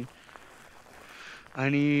turn on. I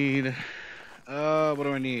need. What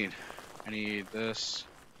do I need? I need this.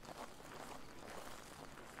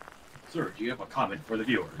 Sir, do you have a comment for the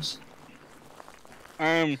viewers?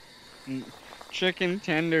 Chicken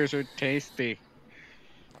tenders are tasty.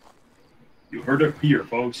 You heard it here,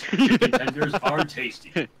 folks. Chicken tenders are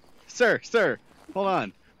tasty. Sir, hold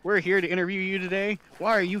on. We're here to interview you today.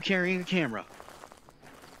 Why are you carrying a camera?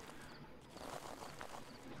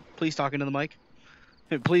 Please talk into the mic.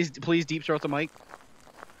 Please deep throat the mic.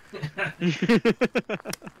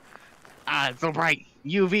 It's so bright.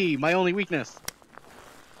 UV, my only weakness.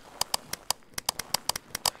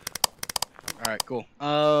 Alright, cool.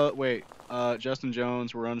 Wait. Justin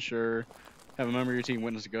Jones, we're unsure. Have a member of your team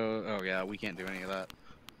witness a ghost. Oh, yeah, we can't do any of that.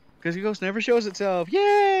 Because the ghost never shows itself.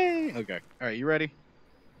 Yay! Okay. Alright, you ready?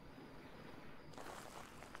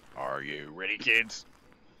 Are you ready, kids?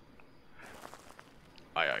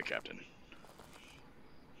 Aye, aye, Captain.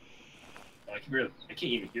 I can't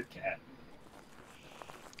even hear Cat.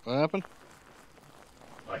 What happened?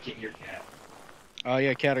 Oh, I can't hear Cat. Oh,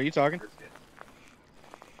 yeah, Cat, are you talking?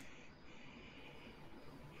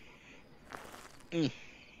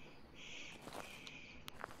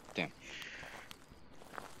 Damn.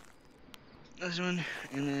 This one,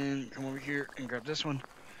 and then come over here and grab this one.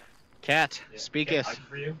 Cat, Yeah, speaketh. Cat,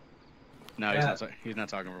 for you? No, Yeah. he's not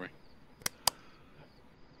talking for me.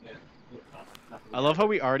 Yeah. Nothing I love how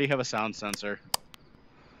we already have a sound sensor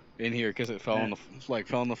in here because it fell on the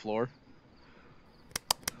fell on the floor.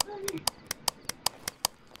 Hey.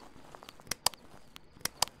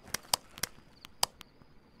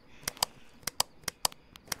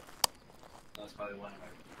 That's probably one of my.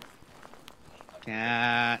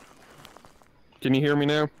 Cat. Can you hear me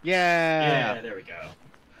now? Yeah. Yeah, there we go.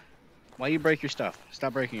 Why you break your stuff?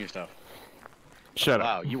 Stop breaking your stuff. Shut up.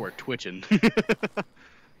 Wow, you are twitching.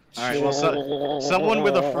 All right, well, someone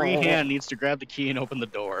with a free hand needs to grab the key and open the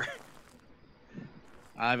door.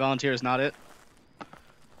 I volunteer is not it.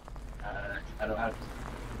 I don't have.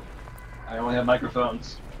 I only have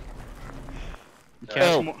microphones.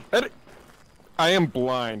 Catch I am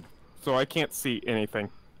blind, so I can't see anything.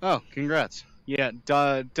 Oh, congrats. Yeah,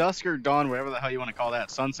 dusk or dawn, whatever the hell you want to call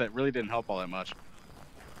that, sunset really didn't help all that much.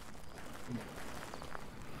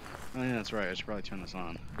 Oh yeah, that's right. I should probably turn this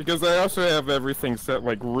on. Because I also have everything set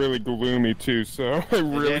like really gloomy too, so I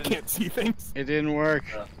really can't see things. It didn't work.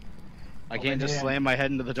 I can't just slam my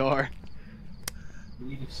head into the door.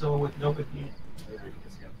 Leave someone with no convenience.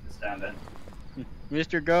 Just down then.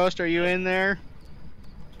 Mr. Ghost, are you in there?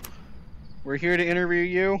 We're here to interview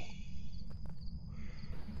you.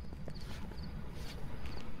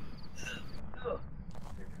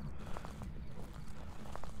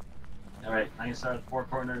 Alright, I'm gonna start at the four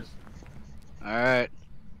corners. Alright.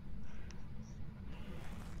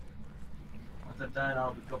 Once I'm done,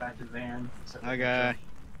 I'll go back to the van. Okay.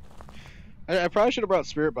 I probably should have brought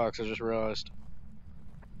Spirit Box, I just realized.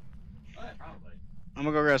 Oh, yeah, probably. I'm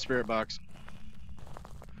gonna go grab Spirit Box.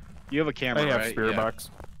 You have a camera, I have right? Spirit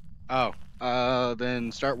Box. Oh.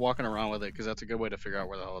 Then start walking around with it, because that's a good way to figure out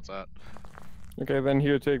where the hell it's at. Okay, then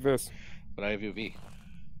here, take this. But I have UV.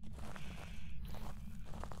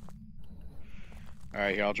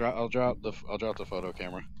 Alright, here, I'll drop the photo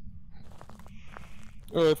camera.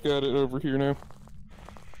 Oh, I've got it over here now.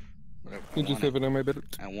 You just have it on my bed.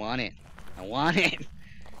 I want it. I want it.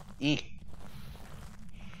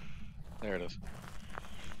 There it is.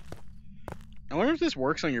 I wonder if this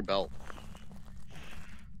works on your belt.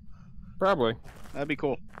 Probably. That'd be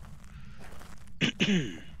cool.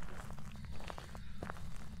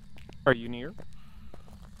 Are you near?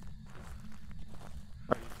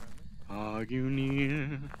 Are you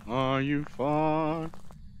near? Are you far?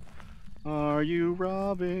 Are you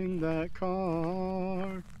robbing that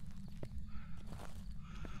car?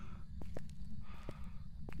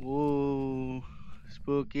 Whoa,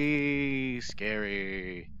 spooky,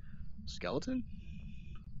 scary. Skeleton?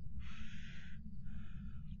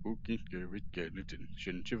 Spooky, scary skeleton.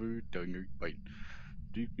 Shouldn't you have done your bite?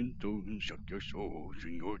 Deep in and shut your soul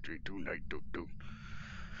in your tree tonight. Do.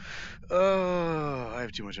 Oh, I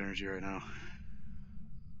have too much energy right now.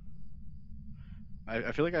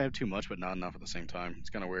 I feel like I have too much, but not enough at the same time. It's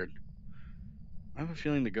kind of weird. I have a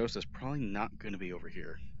feeling the ghost is probably not going to be over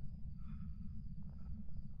here.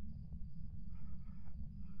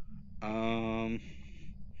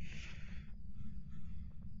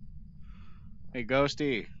 Hey,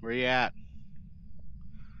 Ghosty, where you at?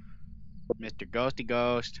 Mr. Ghosty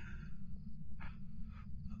Ghost.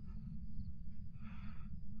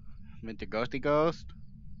 Mr. Ghosty Ghost?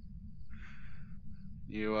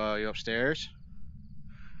 You upstairs?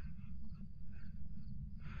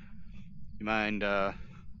 You mind,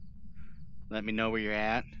 let me know where you're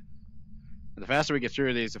at? The faster we get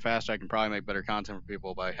through these, the faster I can probably make better content for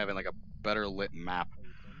people by having, like, a better lit map.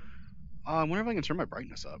 I wonder if I can turn my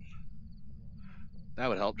brightness up. That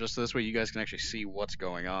would help, just so this way you guys can actually see what's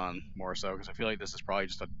going on, more so, because I feel like this is probably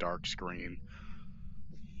just a dark screen.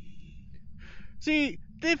 See,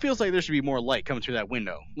 it feels like there should be more light coming through that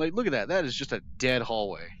window. Like, look at that. That is just a dead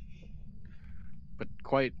hallway. But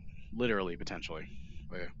quite literally, potentially.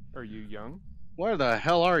 But yeah. Are you young? Where the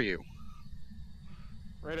hell are you?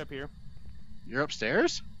 Right up here. You're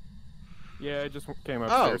upstairs? Yeah, I just came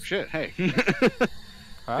upstairs. Oh, shit. Hey.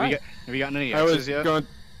 Hi. Have you gotten any X's yet?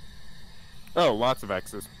 Oh, lots of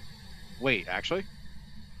X's. Wait, actually?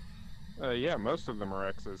 Yeah, most of them are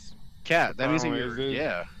X's. Cat, that means that Oh, you're...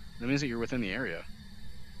 Yeah. That means that you're within the area.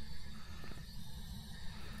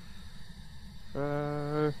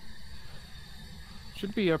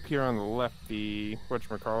 Should be up here on the left, the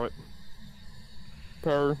whatchamacallit?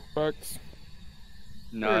 Power box.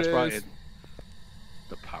 No, it's probably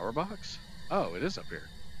the power box? Oh, it is up here.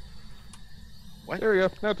 What? There we go.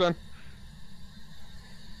 Now it's done.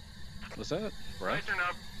 Was that breath?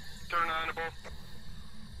 Turn on.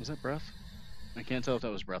 Was that breath? I can't tell if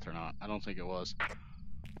that was breath or not. I don't think it was.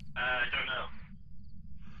 I don't know.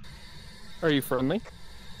 Are you friendly?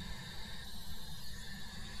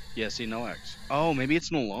 Yeah, see, no X. Oh, maybe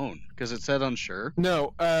it's an alone, because it said unsure.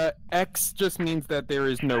 No, X just means that there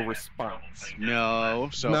is no response. No,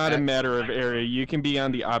 It's so not a matter of area. You can be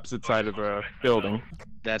on the opposite side of a building.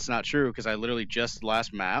 that's not true, because I literally just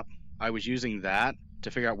last map, I was using that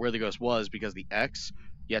to figure out where the ghost was, because the X,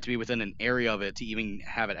 you have to be within an area of it to even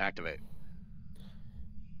have it activate.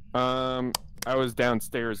 I was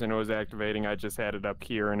downstairs and it was activating. I just had it up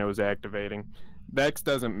here and it was activating. The X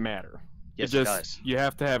doesn't matter. Yes, it does. You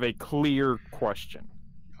have to have a clear question.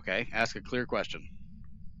 Okay, ask a clear question.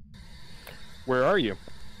 Where are you?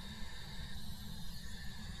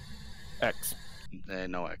 X.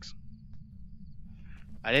 No X.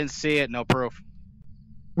 I didn't see it, no proof.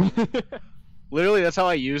 Literally, that's how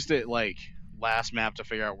I used it, like, last map to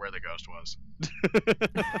figure out where the ghost was.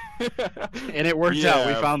 And it worked out.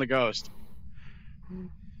 We found the ghost.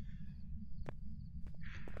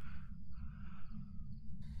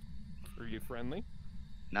 Are you friendly?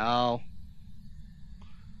 No.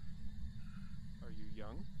 Are you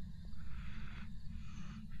young?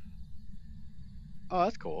 Oh,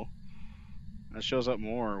 that's cool. That shows up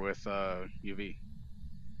more with UV.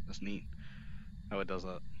 That's neat how it does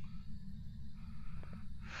that.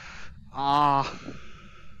 Ah.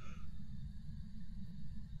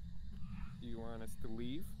 Do you want us to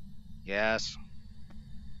leave? Yes.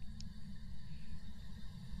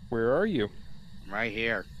 Where are you? I'm right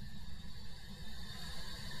here.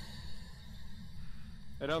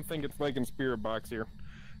 I don't think it's like in Spirit Box here.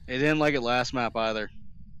 It didn't like it last map either.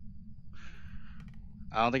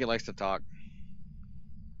 I don't think it likes to talk.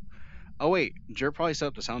 Oh wait, Jerk probably set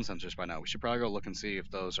up the sound sensors by now. We should probably go look and see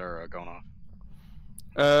if those are going off.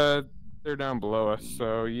 They're down below us,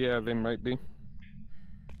 so yeah, they might be.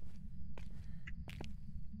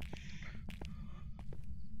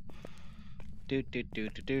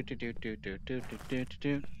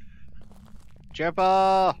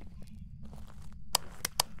 Jerpa!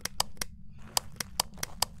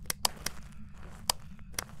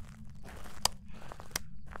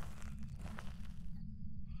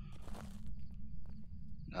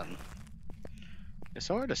 Nothing. It's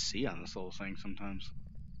so hard to see on this little thing sometimes.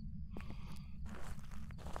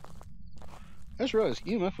 I just realized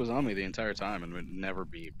EMF was on me the entire time and it never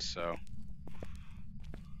beeped, so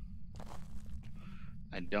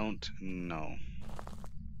I don't know.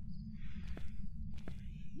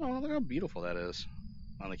 Oh, look how beautiful that is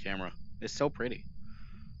on the camera. It's so pretty.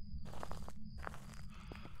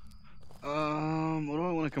 What do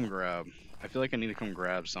I want to come grab? I feel like I need to come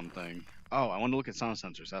grab something. Oh, I want to look at sound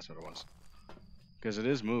sensors. That's what it was. Because it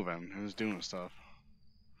is moving. It is doing stuff.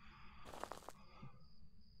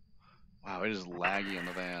 Wow, it is laggy in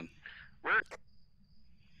the van. Where?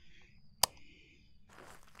 Do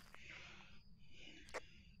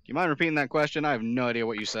you mind repeating that question? I have no idea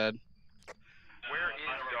what you said. Where is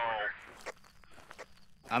Doll?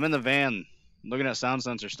 I'm in the van looking at sound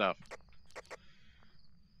sensor stuff.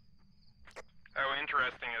 How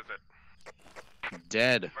interesting is it?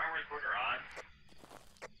 Dead. Front recorder on.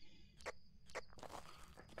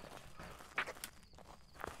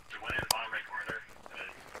 It went in the bottom right corner.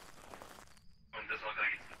 When this looks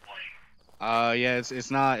like it's deploying. Yeah,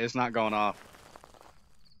 it's not going off.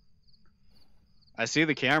 I see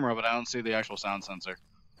the camera, but I don't see the actual sound sensor.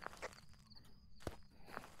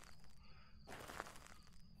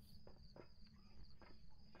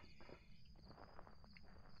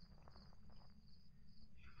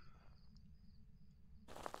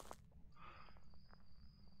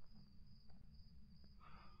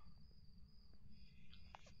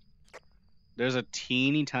 There's a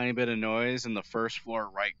teeny tiny bit of noise in the first floor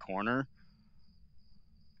right corner,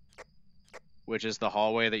 which is the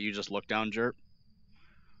hallway that you just looked down, Jerp.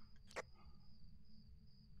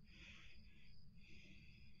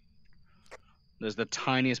 There's the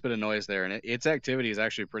tiniest bit of noise there, and its activity is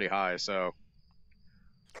actually pretty high, so...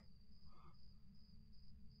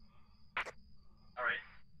 Alright,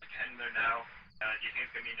 heading there now. Do you think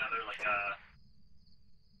it's gonna be another, like,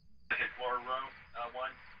 second floor room,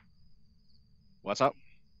 one? What's up?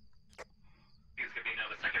 Think it's gonna be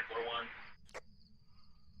another second floor one?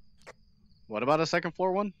 What about a second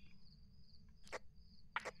floor one?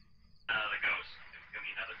 The ghost. It's gonna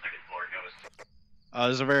be another second floor ghost.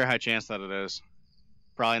 There's a very high chance that it is.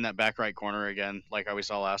 Probably in that back right corner again, like how we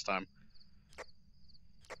saw last time.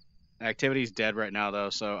 Activity's dead right now, though,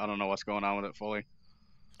 so I don't know what's going on with it fully.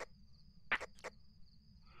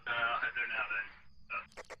 I'll head there now, then.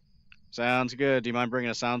 Sounds good. Do you mind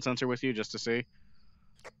bringing a sound sensor with you just to see?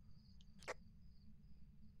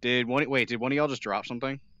 Did one of y'all just drop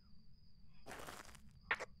something?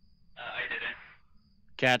 I didn't.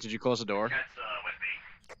 Cat, did you close the door? Cat's, with me.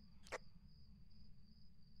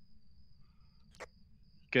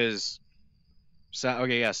 Because,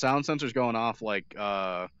 okay, yeah, sound sensor's going off like, you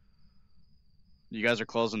guys are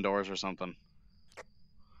closing doors or something.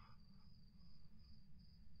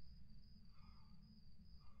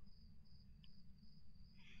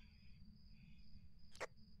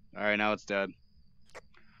 Alright, now it's dead.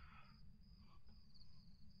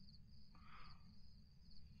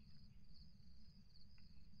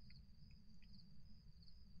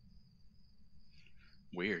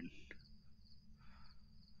 Weird.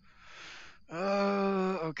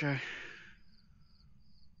 Okay.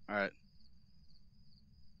 Alright.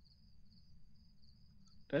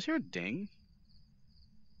 Did I hear a ding?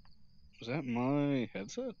 Was that my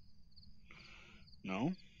headset?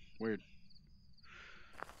 No? Weird.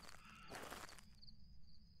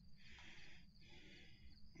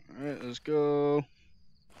 Alright, let's go.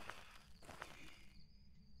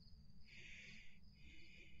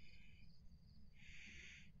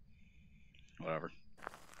 Whatever.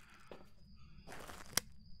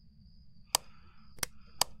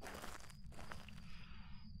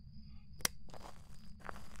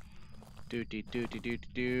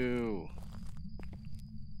 Do.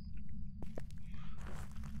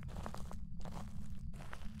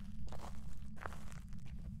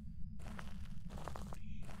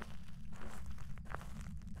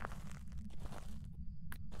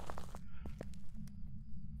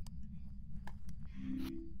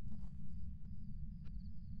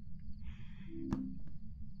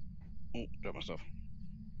 Oh, got my stuff.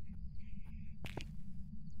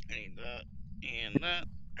 I need that and that.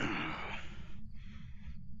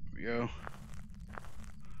 There we go.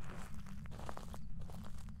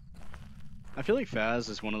 I feel like Faz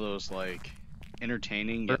is one of those like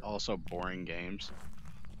entertaining yet also boring games.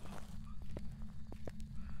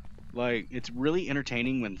 Like, it's really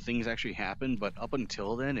entertaining when things actually happen, but up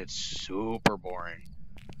until then, it's super boring.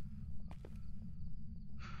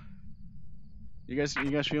 You guys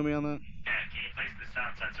feel me on that? Yeah, can you place the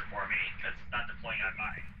sound sensor for me? Because it's not deploying on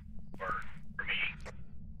mine. Or for me.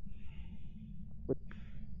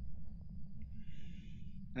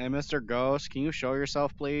 Hey, Mr. Ghost, can you show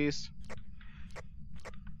yourself, please?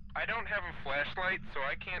 I don't have a flashlight, so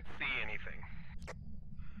I can't see anything.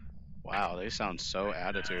 Wow, they sound so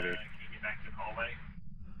attitudey. Can you get back to the hallway?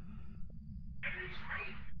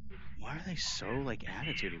 Why are they so, like,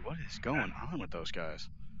 attitudey? What is going on with those guys?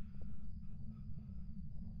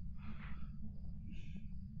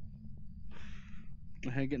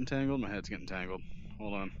 My head getting tangled? My head's getting tangled.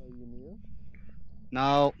 Hold on. Are you near?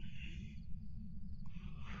 No.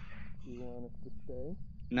 Do you want us to stay?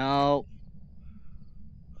 No.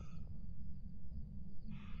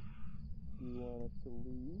 Do you want us to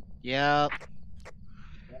leave? Yep.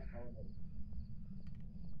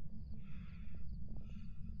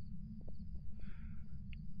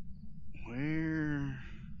 Where?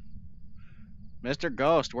 Mr.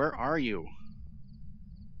 Ghost, where are you?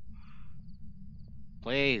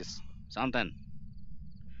 Please, something.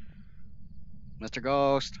 Mr.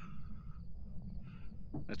 Ghost.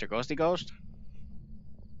 Mr. Ghosty Ghost?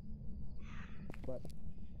 But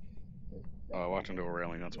Oh, I walked into a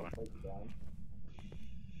railing, that's why. where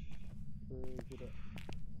is it at?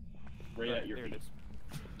 Right at your There it feet. is.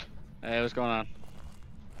 Hey, what's going on?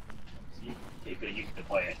 So you can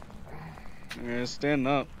deploy it. Yeah, stand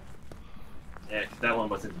up. Yeah, 'cause that one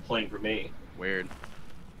wasn't deploying for me. Weird.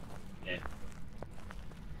 Yeah,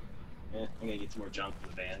 I'm gonna get some more junk from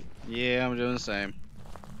the van. Yeah, I'm doing the same.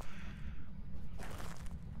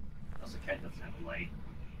 Also, cat doesn't have a light.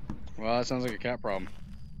 Well, that sounds like a cat problem.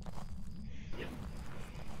 Yep.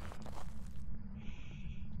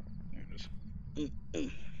 There it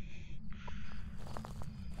is.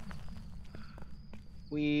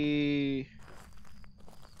 We.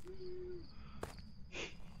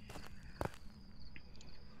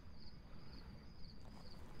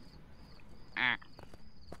 Ah.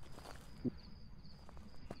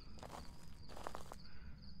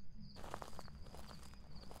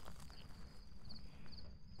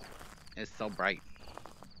 It's so bright.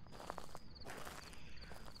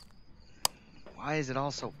 Why is it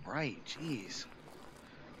all so bright? Jeez.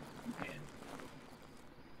 Man.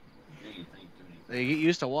 You think You get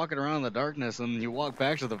used to walking around in the darkness, and you walk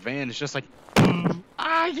back to the van, it's just like,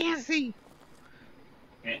 I can't see.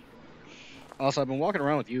 Yeah. Also, I've been walking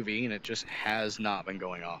around with UV, and it just has not been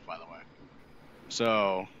going off, by the way.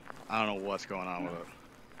 So, I don't know what's going on with it.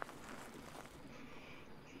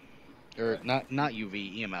 Or, not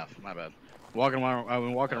UV, EMF, my bad. I've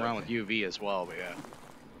been walking around with UV as well, but yeah.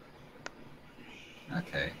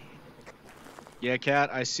 Okay. Yeah, Kat,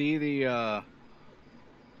 I see the,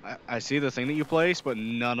 I see the thing that you placed, but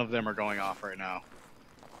none of them are going off right now.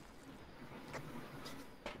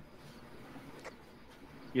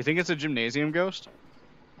 You think it's a gymnasium ghost?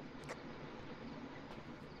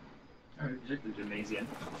 Alright, check the gymnasium.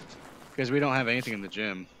 Because we don't have anything in the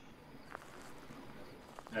gym.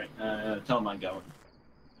 Alright, tell him I'm going.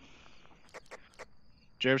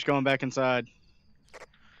 Jared's going back inside.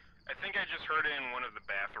 I think I just heard it in one of the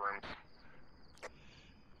bathrooms.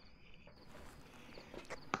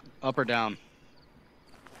 Up or down?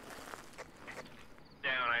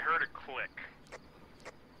 Down, I heard a click.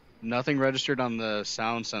 Nothing registered on the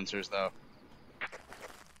sound sensors, though.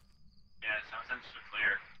 Yeah, sound sensors are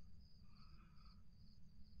clear.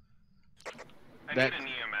 I That- need an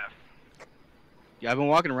EMF. Yeah, I've been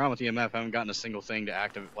walking around with EMF. I haven't gotten a single thing to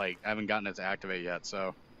activate. Like, I haven't gotten it to activate yet.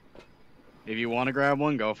 So, if you want to grab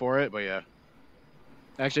one, go for it. But yeah,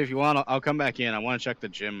 actually, if you want, I'll come back in. I want to check the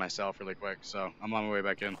gym myself really quick. So I'm on my way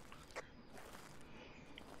back in.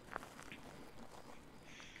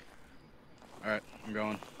 All right, I'm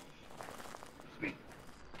going. Sweet.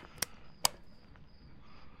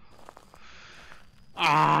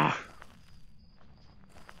 Ah.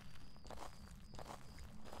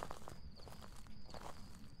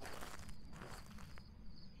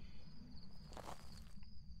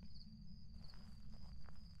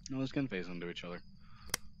 No, let's get phase into each other.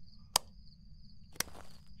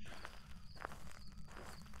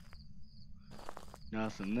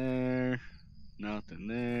 Nothing there. Nothing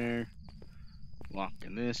there.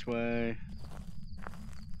 Walking this way.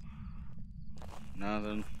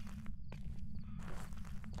 Nothing.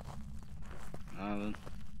 Nothing.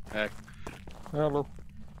 Heck. Hello.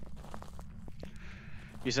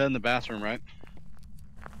 You said in the bathroom, right?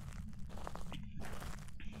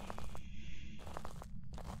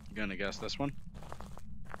 Gonna guess this one.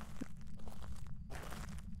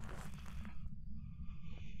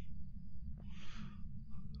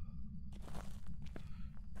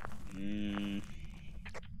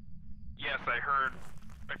 Yes, I heard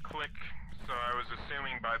a click, so I was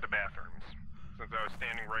assuming by the bathrooms, since I was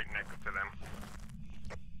standing right next to them.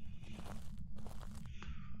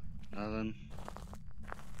 Nothing.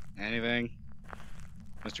 Anything?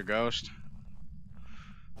 Mr. Ghost?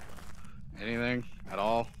 Anything at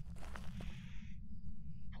all?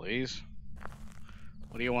 Please?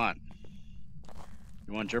 What do you want?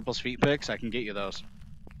 You want Jerple's feet pics? I can get you those.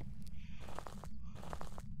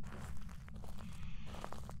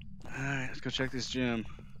 Alright, let's go check this gym.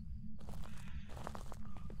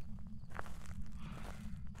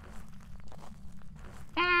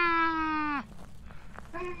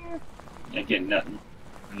 Ain't getting nothing.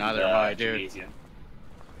 Neither am I, dude. Gymnasium.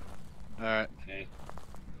 Alright. Okay.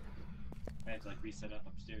 I have to like reset up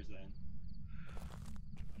upstairs then.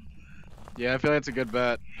 Yeah, I feel like it's a good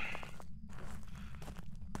bet.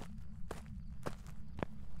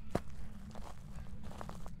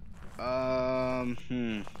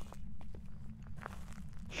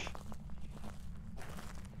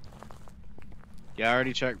 Yeah, I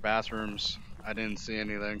already checked bathrooms. I didn't see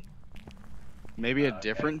anything. Maybe a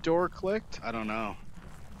different door clicked? I don't know.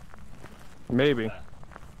 Maybe.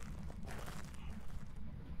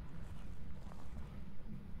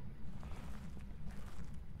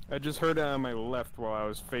 I just heard it on my left while I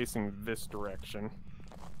was facing this direction.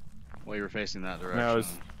 Well, you were facing that direction.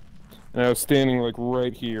 And I was standing like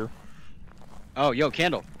right here. Oh, yo,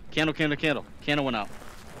 candle. Candle, candle, candle. Candle went out.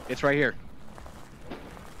 It's right here.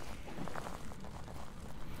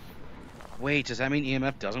 Wait, does that mean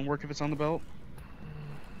EMF doesn't work if it's on the belt?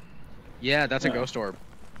 Yeah, that's a ghost orb.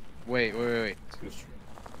 Wait.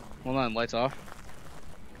 Hold on, lights off.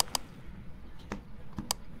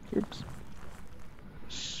 Oops.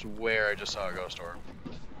 Swear I just saw a ghost orb.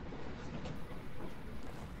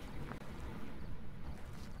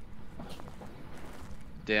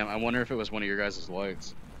 Damn, I wonder if it was one of your guys'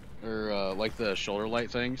 lights. Or, like the shoulder light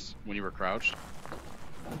things when you were crouched.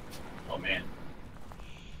 Oh man.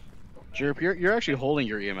 Jerp, you're actually holding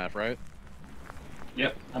your EMF, right?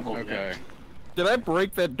 Yep, I'm holding Okay. it. Did I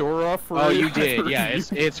break that door off for Oh, you? you did. Yeah,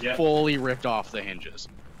 it's Yep. fully ripped off the hinges.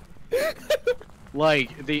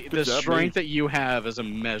 Like the Good job, strength me. that you have is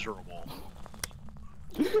immeasurable.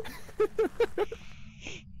 All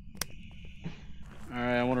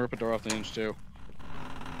right, I want to rip a door off the hinge too.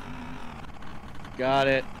 Got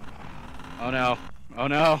it. Oh no. Oh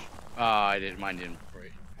no. I didn't. Mine didn't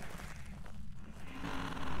break.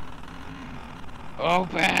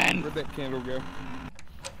 Open. Where'd that candle go?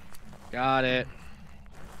 Got it.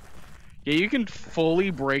 Yeah, you can fully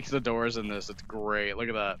break the doors in this. It's great. Look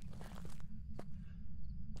at that.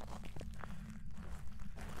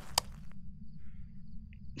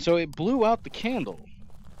 So it blew out the candle,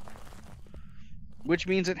 which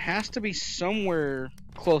means it has to be somewhere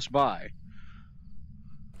close by.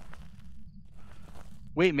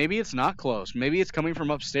 Wait, maybe it's not close. Maybe it's coming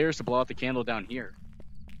from upstairs to blow out the candle down here.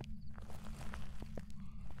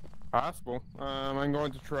 Possible. I'm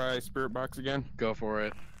going to try Spirit Box again. Go for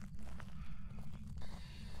it.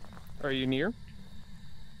 Are you near?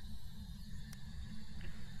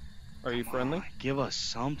 Are you friendly? Come on, give us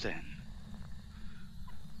something.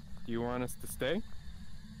 Do you want us to stay?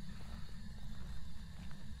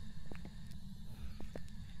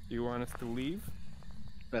 Do you want us to leave?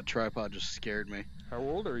 That tripod just scared me. How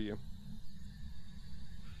old are you?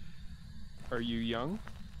 Are you young?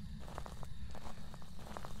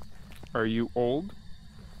 Are you old?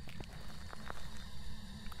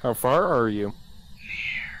 How far are you?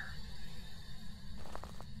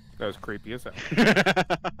 That was creepy as hell.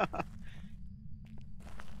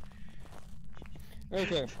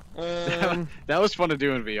 Okay. That was fun to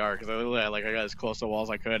do in VR because I got as close to the wall as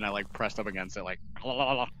I could and I pressed up against it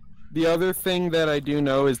The other thing that I do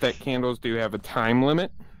know is that candles do have a time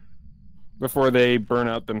limit before they burn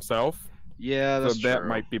out themselves. Yeah, that's so that true.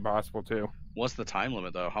 might be possible too. What's the time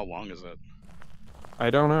limit though? How long is it? I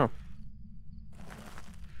don't know.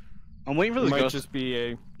 I'm waiting for It this might ghost. just be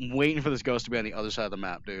a. I'm waiting for this ghost to be on the other side of the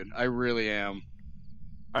map, dude. I really am.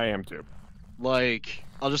 I am too. Like,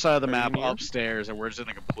 other side of the Are you map, near? upstairs, and we're just in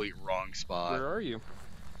a complete wrong spot. Where are you?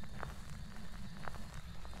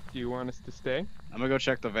 Do you want us to stay? I'm gonna go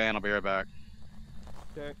check the van. I'll be right back.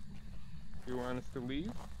 Okay. Do you want us to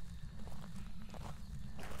leave?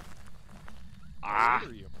 Ah! Where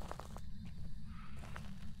are you?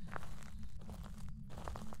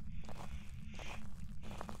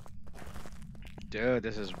 Dude,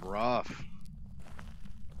 this is rough.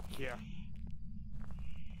 Yeah.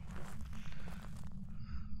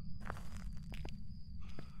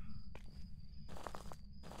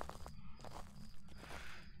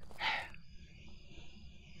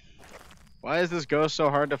 Why is this ghost so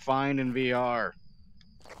hard to find in VR?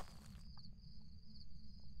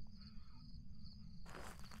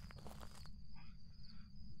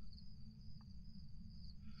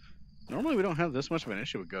 Normally we don't have this much of an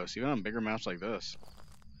issue with ghosts, even on bigger maps like this.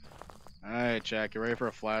 Alright, Jack, you ready for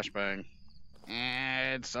a flashbang?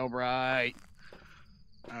 It's so bright.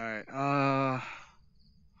 Alright,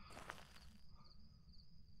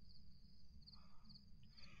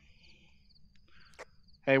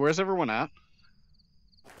 Hey, where's everyone at?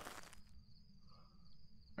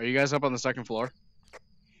 Are you guys up on the second floor?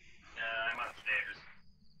 I'm upstairs.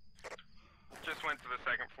 Just went to the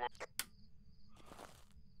second floor.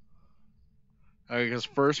 Okay, because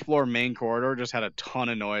first floor main corridor just had a ton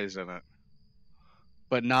of noise in it.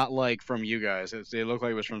 But not like from you guys. It looked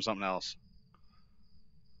like it was from something else.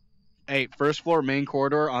 Hey, first floor main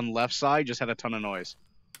corridor on left side just had a ton of noise.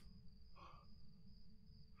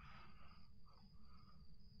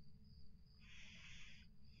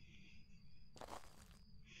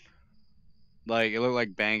 Like, it looked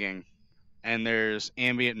like banging. And there's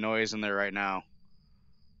ambient noise in there right now.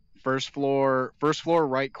 First floor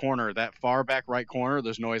right corner, that far back right corner,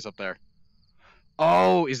 there's noise up there.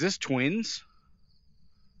 Oh, is this twins?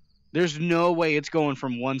 There's no way it's going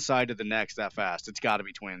from one side to the next that fast. It's got to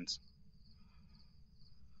be twins.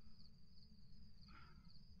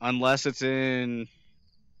 Unless it's in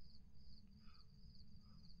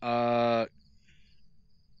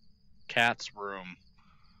Cat's room.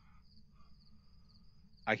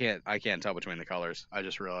 I can't tell between the colors. I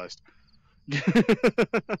just realized.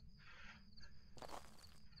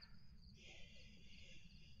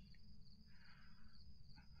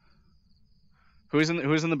 Who's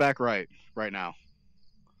in the back right now?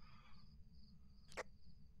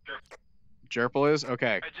 Jerpel is?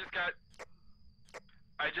 Okay.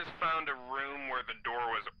 I just found a room where the door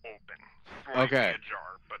was open. Slightly Okay.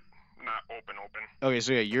 ajar, but not open. Okay,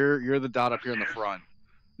 so yeah, you're the dot up here in the front.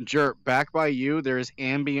 Jerp, back by you, there is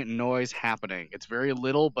ambient noise happening. It's very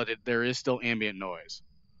little, but there is still ambient noise.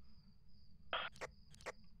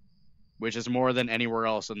 Which is more than anywhere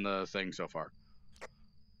else in the thing so far.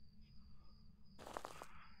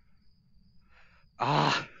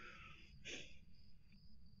 Ah.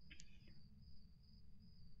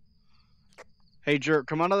 Hey, Jerp,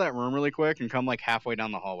 come out of that room really quick and come like halfway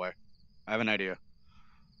down the hallway. I have an idea.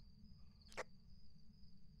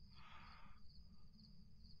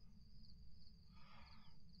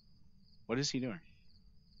 What is he doing?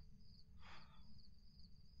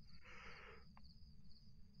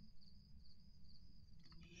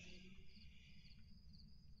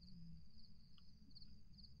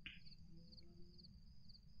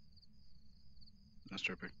 That's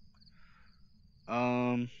trippy.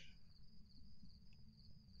 I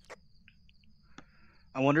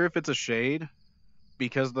wonder if it's a shade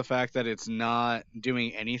because of the fact that it's not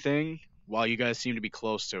doing anything while you guys seem to be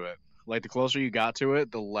close to it. Like, the closer you got to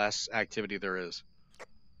it, the less activity there is.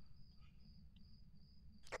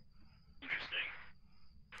 Interesting.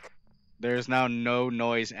 There's now no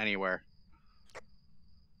noise anywhere.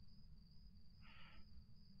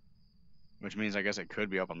 Which means I guess it could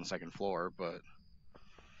be up on the second floor, but...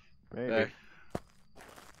 Maybe.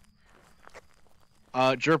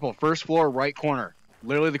 Jerpel, first floor, right corner.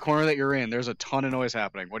 Literally the corner that you're in. There's a ton of noise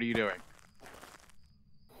happening. What are you doing?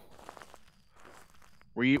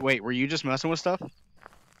 Were you just messing with stuff? I'm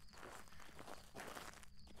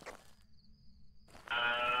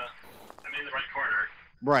in the right corner.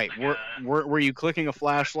 Right. Like, Were you clicking a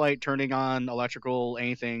flashlight, turning on electrical,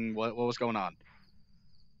 anything? What was going on?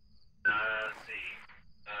 Let's see.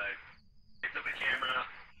 Picked up a camera,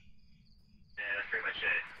 and that's pretty much it.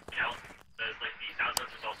 Does like the sound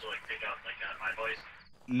sensors also like pick up like my voice?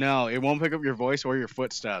 No, it won't pick up your voice or your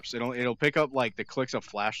footsteps. It'll pick up like the clicks of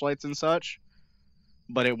flashlights and such,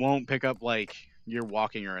 but it won't pick up like you're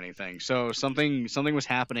walking or anything. So something was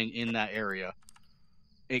happening in that area.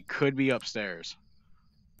 It could be upstairs.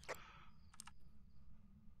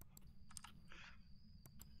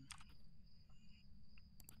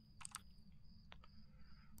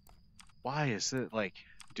 Why is it like,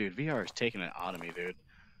 dude, VR is taking it out of me, dude.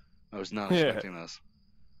 I was not expecting this.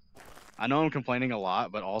 I know I'm complaining a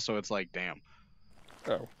lot, but also it's like, damn.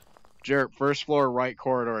 Oh. Jarrett, first floor, right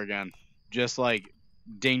corridor again. Just like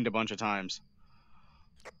dinged a bunch of times.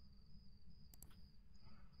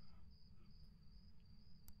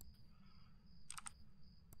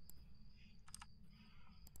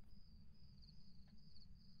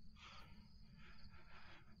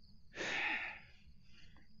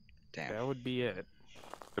 Damn. That would be it.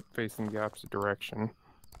 But facing the opposite direction.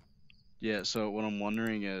 Yeah, so what I'm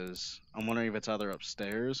wondering is, if it's either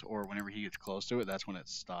upstairs or whenever he gets close to it, that's when it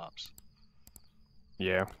stops.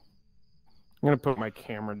 Yeah. I'm gonna put my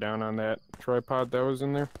camera down on that tripod that was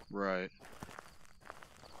in there. Right.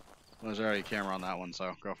 Well, there's already a camera on that one,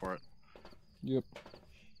 so go for it. Yep.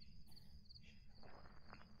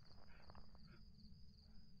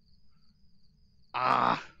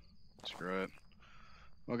 Ah! Screw it.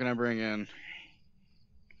 What can I bring in?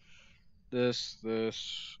 This.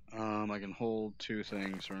 I can hold two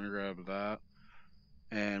things, so I'm gonna grab that.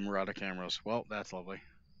 And we're out of cameras. Well, that's lovely.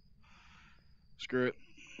 Screw it.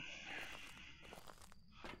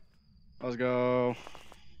 Let's go.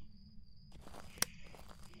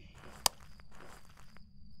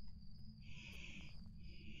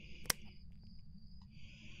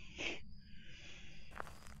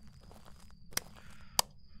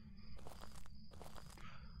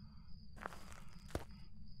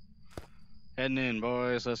 Heading in,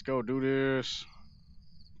 boys. Let's go do this.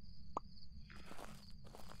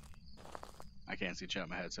 I can't see chat.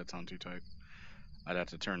 My headset's on too tight. I'd have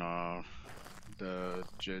to turn off the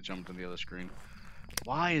jump to the other screen.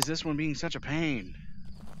 Why is this one being such a pain?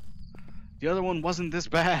 The other one wasn't this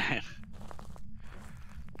bad.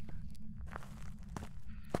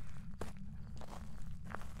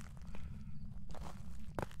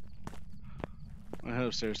 I head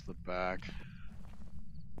upstairs to the back.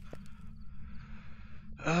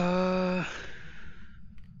 Where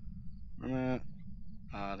am I at?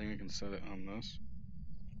 I think I can set it on this.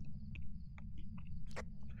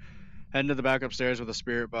 Heading to the back upstairs with a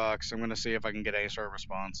spirit box. I'm gonna see if I can get any sort of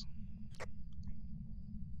response.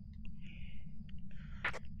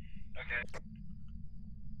 Okay.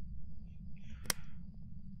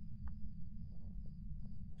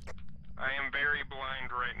 I am very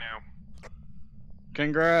blind right now.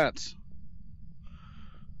 Congrats!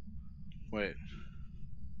 Wait.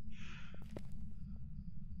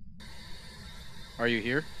 Are you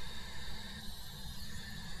here?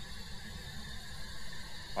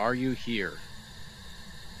 Are you here?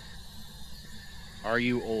 Are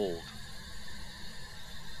you old?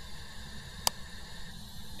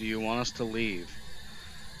 Do you want us to leave?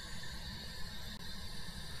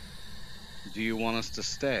 Do you want us to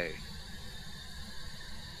stay?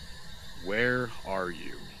 Where are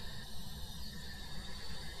you?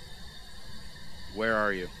 Where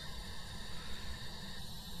are you?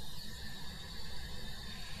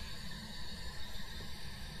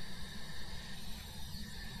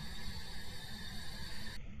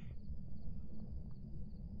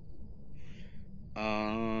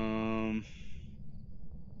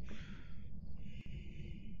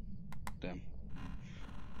 Damn.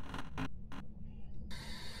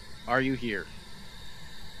 Are you here?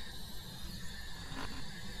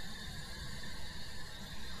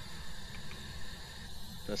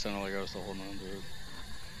 That sounded like I was still holding on to it.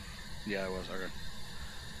 Yeah, I was. Okay.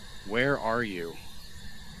 Where are you?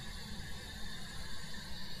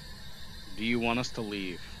 Do you want us to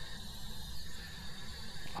leave?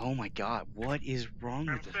 Oh my god, what is wrong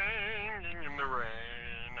I'm with this? singing in the rain.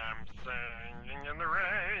 I'm singing in the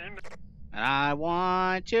rain. I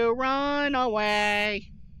want to run away.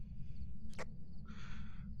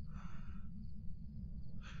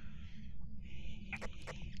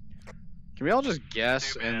 Can we all just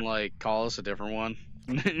guess Too and bad. like call us a different one?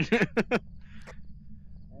 At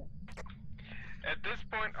this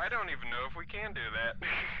point, I don't even know if we can do that.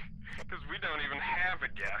 Because we don't even have a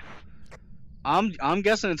guess. I'm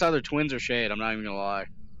guessing it's either twins or shade. I'm not even gonna lie.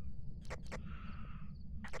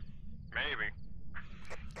 Maybe.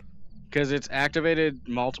 Because it's activated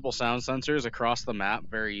multiple sound sensors across the map,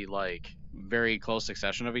 very close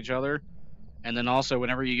succession of each other, and then also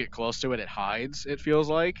whenever you get close to it, it hides. It feels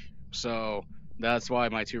like so. That's why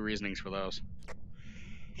my two reasonings for those.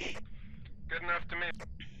 Good enough to me.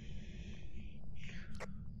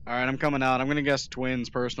 All right, I'm coming out. I'm gonna guess twins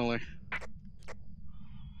personally. Yeah,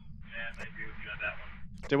 I agree with you on that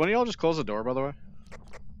one. Did one of y'all just close the door, by the way?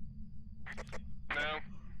 No.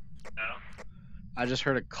 No? I just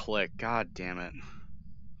heard a click. God damn it.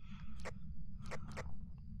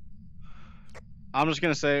 I'm just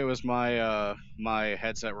gonna say it was my my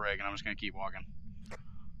headset rig, and I'm just gonna keep walking.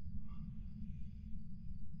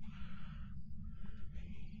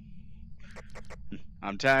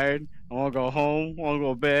 I'm tired. I wanna go home. I wanna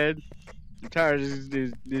go to bed. I'm tired of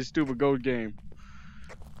this stupid goat game.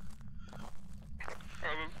 Oh,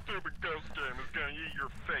 the stupid ghost game is gonna eat your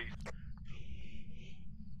face.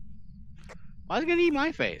 Why is it gonna eat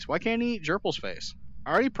my face? Why can't he eat Jerpel's face?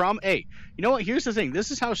 I already Hey, you know what? Here's the thing. This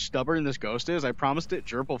is how stubborn this ghost is. I promised it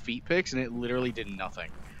Jerpel feet pics, and it literally did nothing.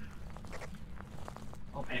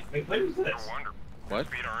 Oh man, wait, what is No this? wonder. What?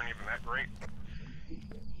 Feet aren't even that great.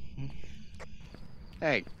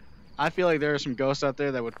 Hey, I feel like there are some ghosts out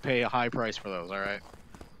there that would pay a high price for those. All right.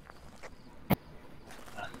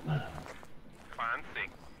 Fancy.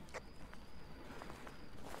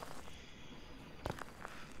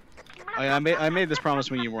 Oh, yeah, I made this promise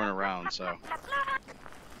when you weren't around, so.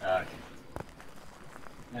 Okay.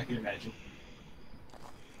 I can imagine.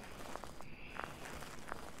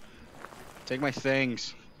 Take my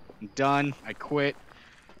things. I'm done. I quit.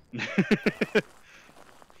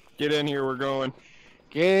 Get in here, we're going.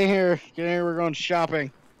 Get in here. Get in here. We're going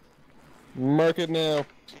shopping. Mark it now.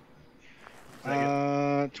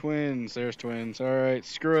 Twins. There's twins. All right.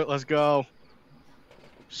 Screw it. Let's go.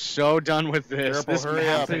 So done with this. Jerpel, hurry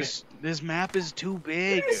up. This map is too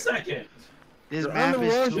big. Wait a second. This You're on map the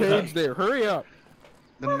is wrong too page big. there. Hurry up.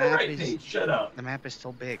 The On the map right is page. Shut up. the map is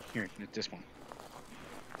so big. Here, it's this one.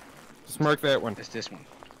 Just mark that one. It's this one.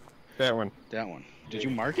 That one. That one. Did you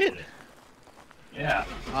mark it? Yeah.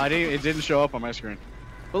 It didn't show up on my screen.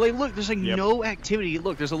 But like, look, there's like Yep. no activity.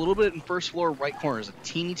 Look, there's a little bit in first floor right corner. There's a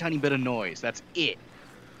teeny tiny bit of noise. That's it.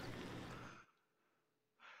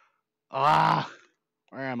 Ah,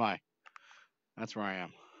 where am I? That's where I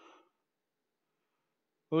am.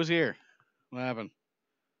 Who's here? What happened?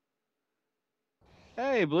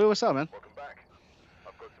 Hey, Blue, what's up, man? Welcome back.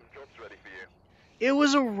 I've got some jobs ready for you. It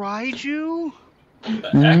was a Raiju?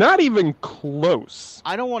 Not even close.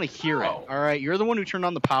 I don't want to hear Oh. it. All right, you're the one who turned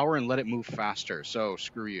on the power and let it move faster. So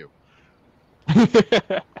screw you.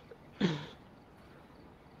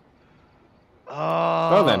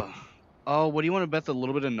 Well then. Oh, what do you want to bet the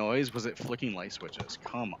little bit of noise was it flicking light switches?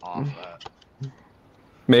 Come off that.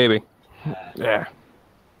 Maybe. Yeah.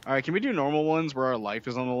 All right, can we do normal ones where our life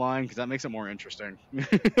is on the line? Because that makes it more interesting.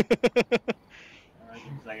 Alright, give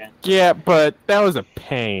me a second. Yeah, but that was a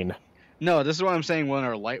pain. No, this is what I'm saying when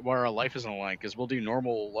where our life is on the line, because we'll do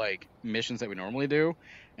normal like missions that we normally do,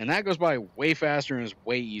 and that goes by way faster and is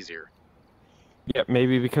way easier. Yeah,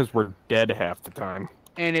 maybe because we're dead half the time.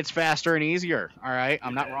 And it's faster and easier. All right,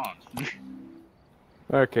 I'm not wrong.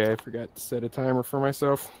 Okay, I forgot to set a timer for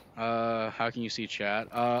myself. How can you see chat?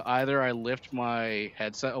 Either I lift my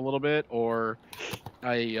headset a little bit, or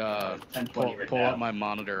I 10:20 right pull now. up my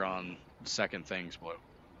monitor on second things, Blue.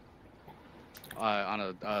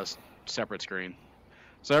 On a separate screen.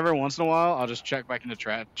 So every once in a while, I'll just check back into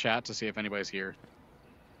chat to see if anybody's here.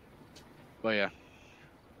 But yeah.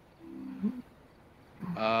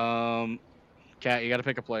 Cat, you gotta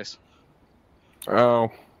pick a place.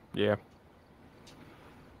 Oh, yeah.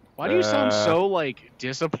 Why do you sound so like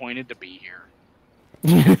disappointed to be here?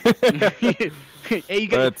 Hey, you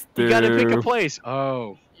gotta pick a place.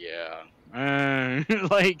 Oh yeah.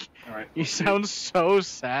 Like Alright. you sound so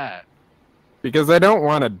sad. Because I don't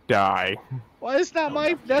want to die. Well, it's not Oh, my.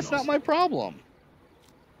 no, That's no. not my problem.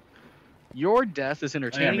 Your death is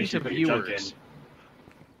entertaining make sure to you put your junk viewers.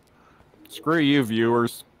 in. Screw you,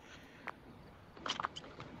 viewers.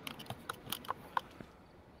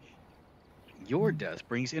 Your death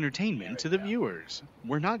brings entertainment to the viewers.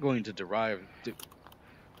 We're not going to devise.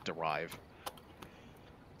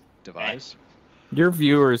 Your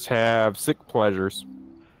viewers have sick pleasures.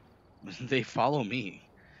 They follow me.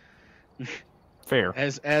 Fair.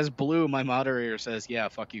 As Blue, my moderator, says, yeah,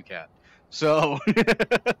 fuck you, cat. So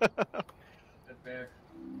Fair.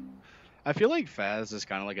 I feel like Faz is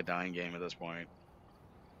kind of like a dying game at this point.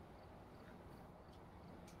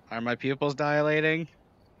 Are my pupils dilating?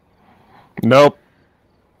 Nope.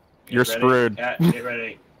 You're Get ready. screwed. Cat, get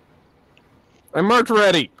ready. I'm marked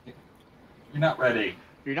ready. You're not ready.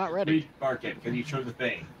 You're not ready. Mark it. Can you show the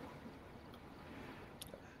thing?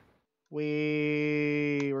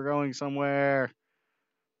 We're going somewhere.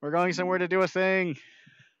 We're going somewhere to do a thing.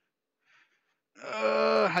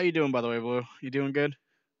 How you doing, by the way, Blue? You doing good?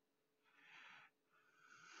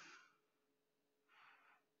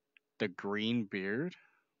 The green beard?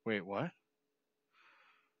 Wait, what?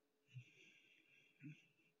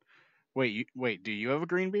 Wait, do you have a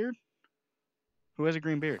green beard? Who has a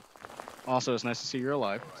green beard? Also, it's nice to see you're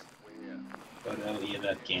alive. Go down the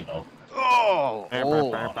EMF candle. Oh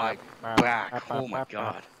my back. Oh my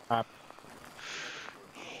god.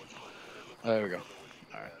 There we go.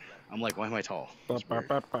 Alright. I'm like, why am I tall? That's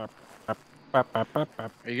weird. Are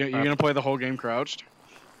you gonna play the whole game crouched?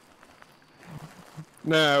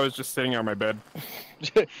 No, I was just sitting on my bed.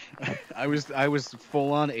 I was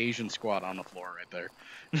full on Asian squat on the floor right there.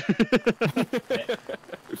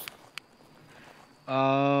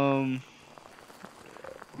 I'm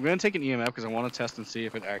gonna take an EMF because I want to test and see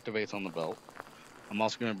if it activates on the belt. I'm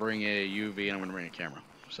also gonna bring a UV and I'm gonna bring a camera.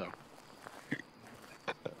 So.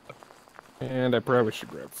 And I probably should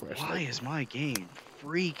grab flashlight. Why is my game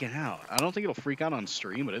freaking out? I don't think it'll freak out on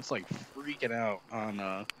stream, but it's like freaking out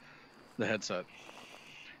on the headset.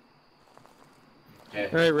 Okay.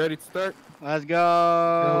 All right, ready to start? Let's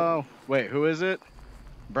go. Wait, who is it?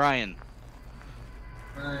 Brian.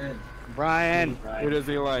 Brian. Who does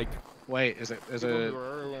he like? Wait, is it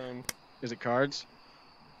Alone. is it cards?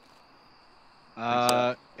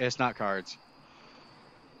 It's not cards.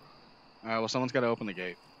 All right, well, someone's got to open the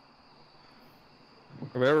gate.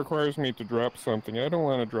 Well, that requires me to drop something. I don't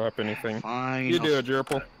want to drop anything. Fine. You do it,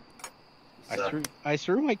 Jerple. I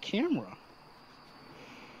threw my camera.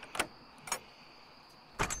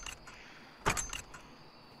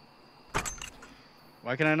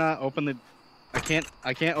 Why can I not open the? I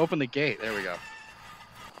can't open the gate. There we go.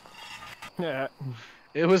 Yeah.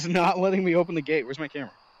 It was not letting me open the gate. Where's my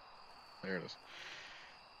camera? There it is.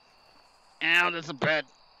 Ow, that's a bed.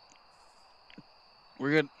 We're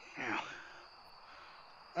good. Ow.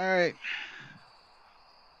 All right.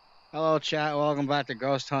 Hello, chat. Welcome back to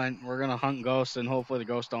Ghost Hunt. We're gonna hunt ghosts, and hopefully the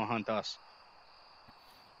ghosts don't hunt us.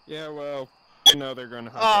 Yeah, well, you know they're going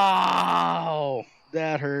to hunt us. Oh,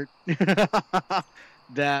 that hurt.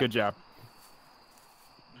 That. Good job.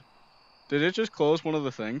 Did it just close one of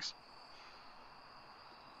the things?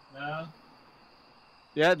 No.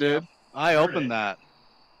 Yeah, it did. I opened that.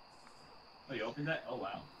 Oh, you opened that? Oh,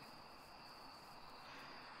 wow.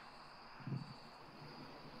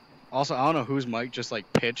 Also, I don't know whose mic just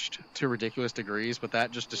like pitched to ridiculous degrees, but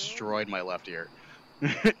that just destroyed my left ear.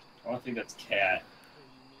 I don't think that's cat.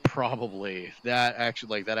 Probably. That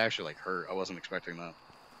actually hurt. I wasn't expecting that.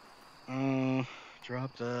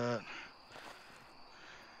 Drop that.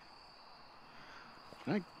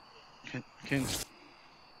 Can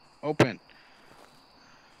open.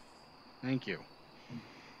 Thank you.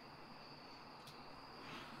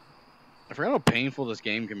 I forgot how painful this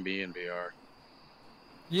game can be in VR.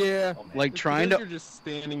 Yeah. Oh, man. Like It's trying because to You're just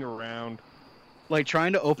standing around.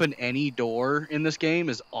 open any door in this game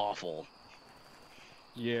is awful.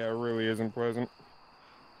 Yeah, it really isn't pleasant.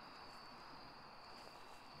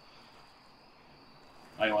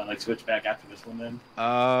 Oh, you want to like switch back after this one then?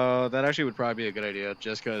 That actually would probably be a good idea,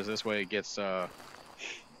 just because this way it gets like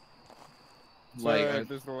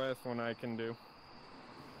This is the last one I can do.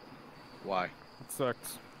 why? It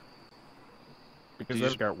sucks. Because Did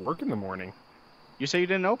you I've got work in the morning. You say you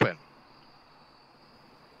didn't open.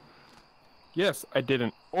 Yes, I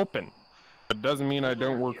didn't open. It doesn't mean I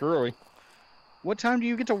don't work early. What time do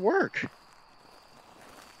you get to work?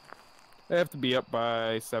 I have to be up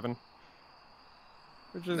by 7.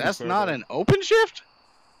 Which isn't That's so not bad. an open shift?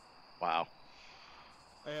 Wow.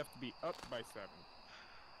 I have to be up by 7.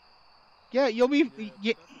 Yeah, you'll be. Yeah,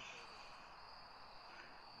 Yeah.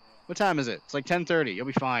 What time is it? It's like 10:30. You'll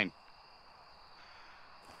be fine.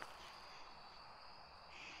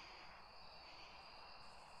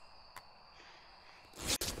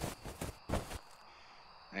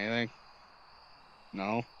 Anything?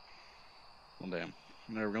 No? Well, damn.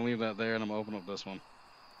 No, we're gonna leave that there and I'm gonna open up this one.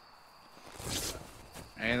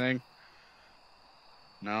 Anything?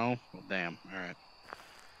 No? Well, damn. Alright.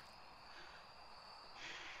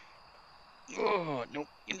 Oh, nope.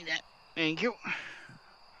 Give me that. Thank you.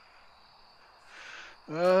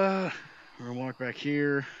 We're gonna walk back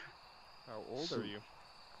here. How old are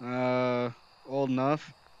you? Old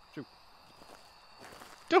enough. Shoot.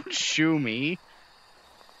 Don't shoo me.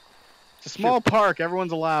 It's a small park.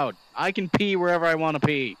 Everyone's allowed. I can pee wherever I want to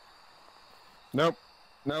pee. Nope.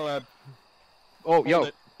 No, lad. Oh, Hold yo.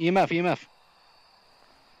 it. EMF.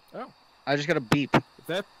 Oh. I just got a beep. If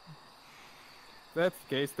that's the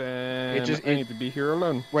case, then I need to be here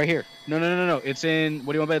alone. Right here. No. It's in...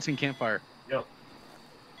 What do you want to bet it's in campfire? Yo.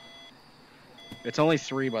 It's only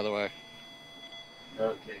 3, by the way.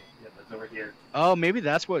 Okay. Yeah, that's over here. Oh, maybe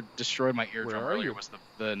that's what destroyed my eardrum Where are earlier you? was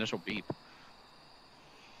the initial beep.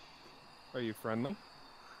 Are you friendly?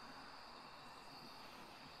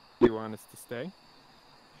 Do you want us to stay?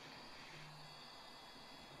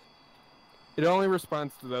 It only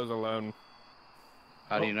responds to those alone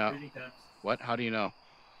How do you know? 3D temps. What? How do you know?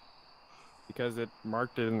 because it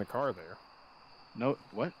marked it in the car there. No,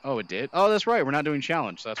 what? Oh, it did? Oh, that's right. We're not doing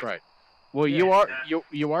challenge. That's right. Well, Yeah,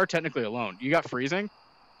 you are technically alone. You got freezing?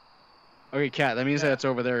 Okay, Cat, that means that it's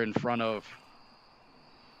over there in front of...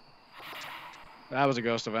 That was a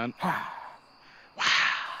ghost event. Wow.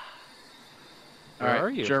 Where All right, are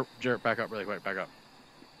you? Jerp, back up really quick. Back up.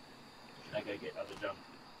 I gotta get other jump.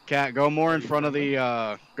 Cat, go more in front of the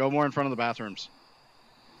bathrooms.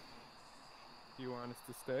 Do you want us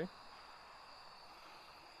to stay?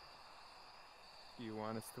 Do you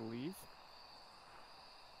want us to leave?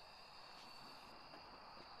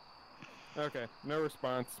 Okay, no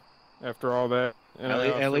response after all that. And I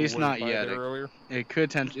At also least went not by yet. there earlier. It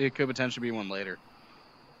could potentially be one later.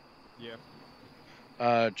 Yeah.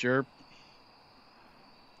 Jerp,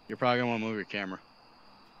 you're probably gonna want to move your camera.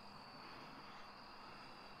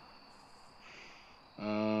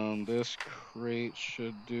 This crate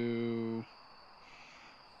should do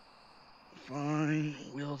fine.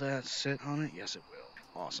 Will that sit on it? Yes, it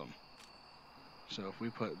will. Awesome. So if we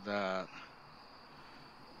put that...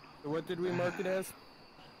 So what did we mark it as?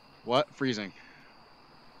 What? Freezing.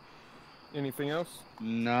 Anything else?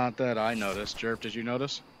 Not that I noticed. Jerp, did you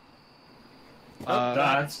notice?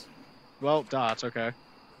 Dots. Well, dots, okay.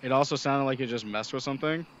 It also sounded like it just messed with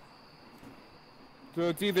something. So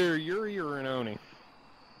it's either Yuri or an Oni.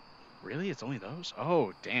 Really? It's only those?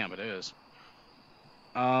 Oh, damn, it is.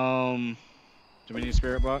 Do we need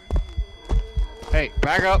spirit bot? Hey,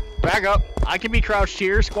 back up, back up. I can be crouched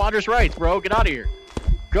here. Squatter's rights, bro. Get out of here.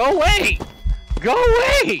 Go away! Go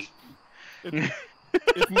away!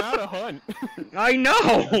 It's not a hunt. I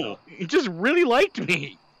know! He just really liked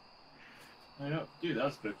me. I know. Dude, that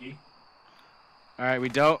was spooky. Alright, we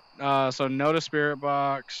don't, so no to spirit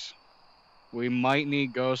box. We might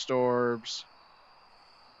need ghost orbs.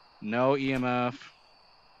 No EMF.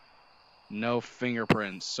 No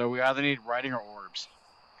fingerprints. So we either need writing or orbs.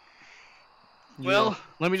 Well,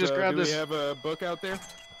 let me just grab do this. we have a book out there?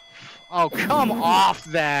 Oh, come off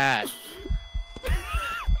that!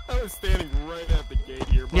 I was standing right at the gate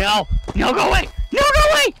here. But No! No, go away! No, go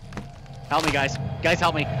away! Help me, guys. Guys,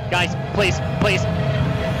 help me. Guys, please, please.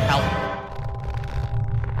 Help.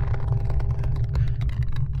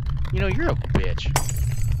 You know, you're a bitch.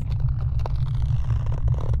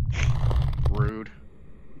 Rude.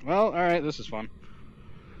 Well, alright, this is fun.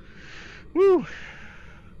 Woo!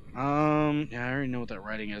 Yeah, I already know what that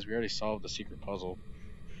writing is. We already solved the secret puzzle.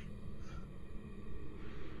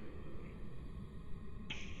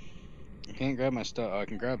 I can't grab my stuff. Oh, I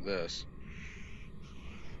can grab this.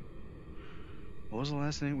 What was the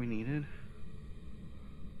last thing we needed?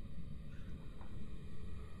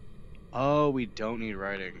 Oh, we don't need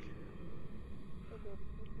writing.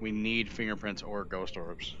 We need fingerprints or ghost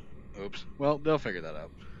orbs. Oops. Well, they'll figure that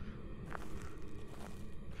out.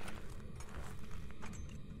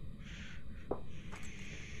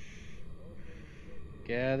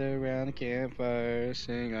 Gather around the campfire,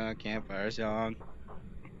 sing a campfire song.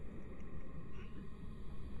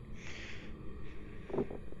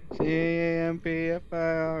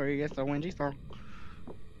 C-A-M-P-F-I-R, it's a windy song.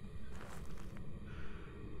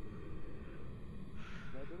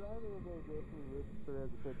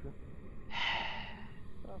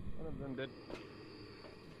 One of them did.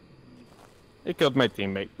 It killed my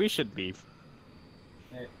teammate. We should leave.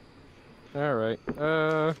 Hey. Alright.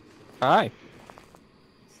 Hi. Let's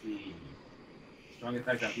see. Strong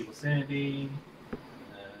effect on people's sanity.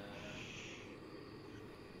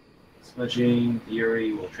 Smudging.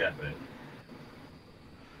 Fury will trap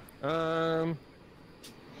it. Um.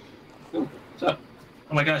 Ooh, what's up?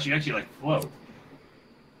 Oh my gosh, you actually like float.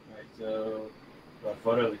 Alright, so A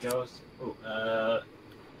photo of the ghost. Oh,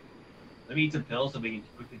 let me eat some pills so we can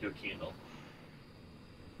quickly do a candle.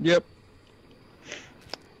 Yep.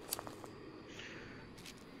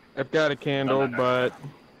 I've got a candle, No. but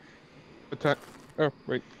the time. Oh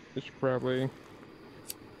wait, this should probably.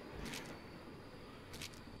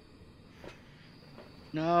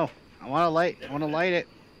 No, I want to light. I want to light it.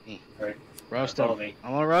 Alright. Roast follow them. me.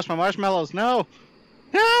 I want to roast my marshmallows. No,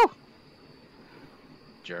 no.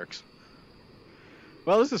 Jerks.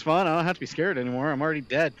 Well, this is fun. I don't have to be scared anymore. I'm already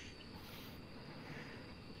dead.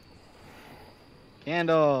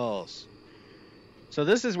 Candles. So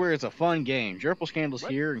this is where it's a fun game. Jerpel's candle's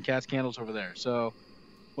here and Cat's candle's over there. So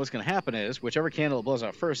what's going to happen is whichever candle blows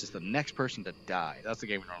out first is the next person to die. That's the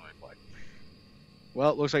game we normally play. Well,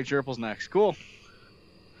 it looks like Jerpel's next. Cool.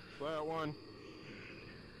 Well, one.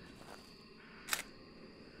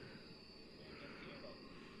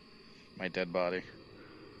 My dead body.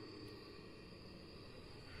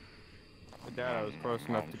 I doubt I was close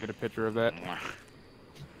enough to get a picture of that.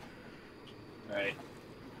 Alright.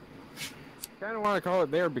 Kind of want to call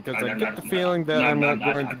it there because I No, get no, the feeling that no, I'm no, not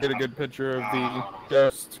no, going no, to get a no. good picture of the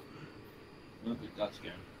ghost. Look at that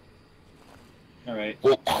again. Alright.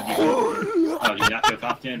 Oh, you're not so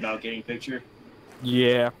confident about getting a picture?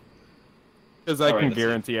 Yeah. Because I Alright, can let's see.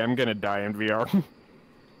 guarantee I'm going to die in VR.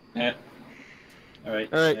 Eh.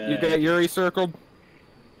 Alright. Alright, you got Yuri circled?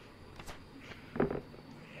 You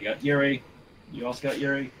got Yuri. You also got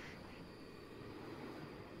Yuri.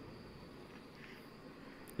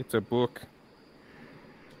 It's a book.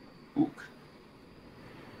 Ook.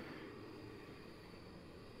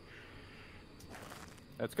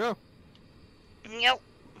 Let's go. Nope.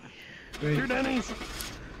 Two Denny's.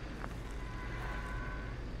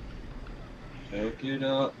 Choke it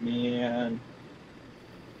up, man.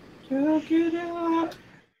 Choke it up.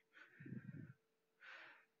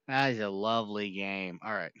 That is a lovely game.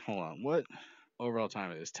 All right, hold on. What overall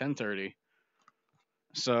time it is? 10:30.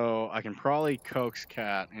 So I can probably coax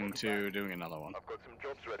Cat into doing another one. I've got some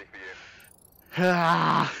jobs ready for you.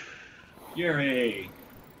 Ah. Yuri.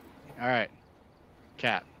 All right,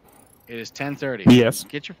 Cat. It is 10:30. Yes.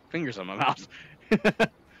 Get your fingers on my mouth.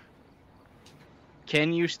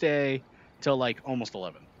 Can you stay till like almost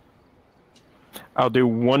 11? I'll do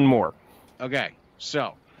one more. Okay.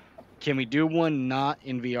 So, can we do one not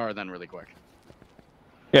in VR then, really quick?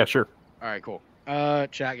 Yeah, sure. All right, cool.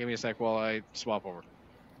 Chat, give me a sec while I swap over.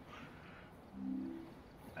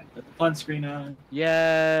 I put the fun screen on.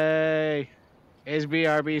 Yay! It's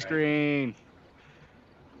BRB screen.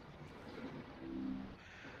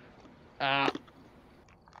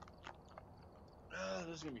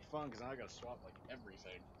 This is gonna be fun because I gotta swap like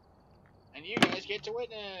everything, and you guys get to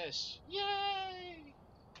witness. Yay!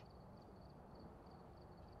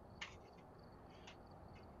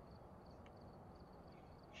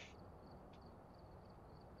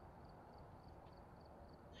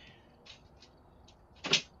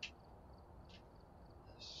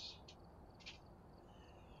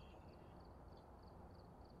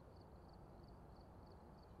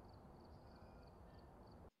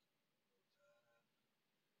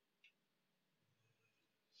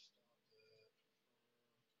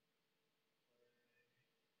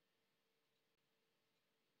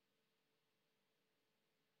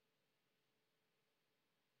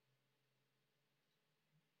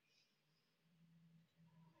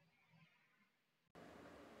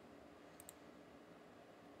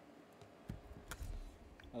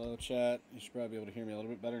 Hello, chat. You should probably be able to hear me a little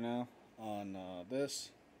bit better now on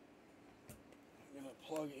this. I'm gonna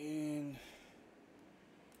plug in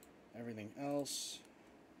everything else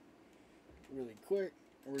really quick.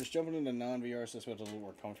 We're just jumping into non-VR, so it's a little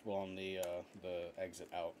more comfortable on the exit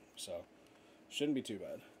out. So shouldn't be too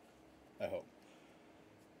bad. I hope.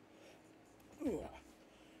 Ooh.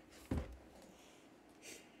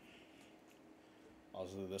 I'll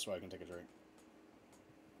just do this so I can take a drink.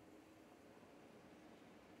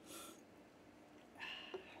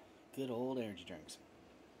 Good old energy drinks.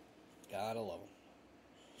 Gotta love them.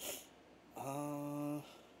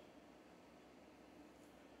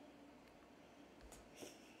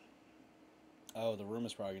 Oh, the room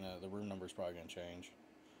number is probably gonna change.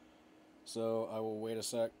 So I will wait a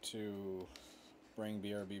sec to bring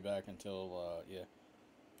BRB back until yeah.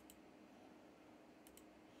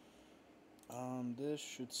 This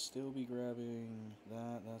should still be grabbing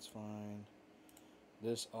that. That's fine.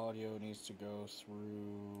 This audio needs to go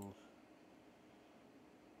through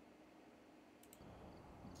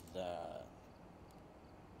that.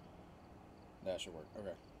 That should work.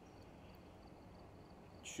 Okay.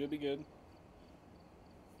 Should be good.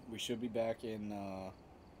 We should be back in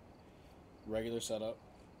regular setup.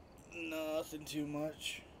 Nothing too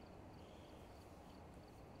much.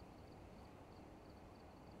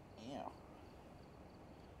 Yeah.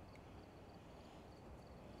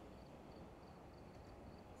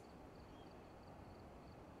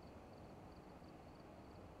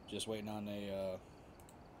 Just waiting on a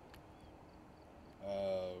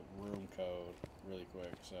room code really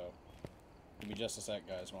quick, so give me just a sec,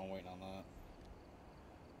 guys, while I'm waiting on that.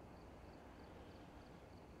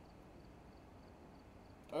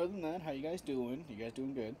 Other than that, how you guys doing? You guys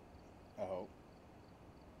doing good? I hope.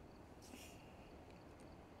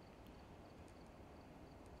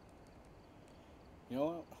 You know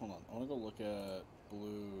what? Hold on. I want to go look at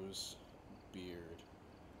Blue's beard.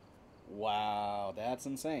 Wow, that's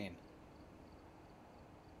insane.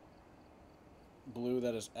 Blue,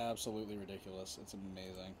 that is absolutely ridiculous. It's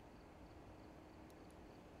amazing.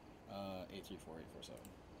 834-847.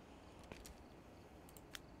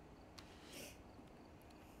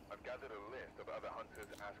 I've gathered a list of other hunters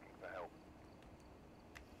asking for help.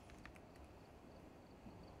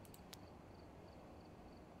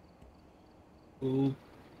 Ooh.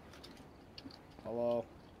 Hello.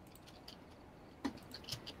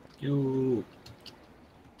 Yo.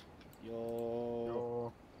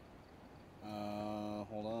 Yo.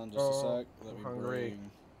 Hold on just a sec. Let me hungry.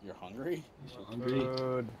 bring. You're hungry? You so hungry?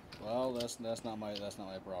 Good. Well, that's not my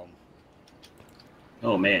problem.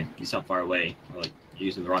 Oh man, you sound far away. Or like you're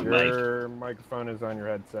using the wrong mic. Your microphone is on your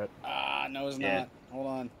headset. Ah, no, it's Yeah. not. Hold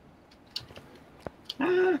on.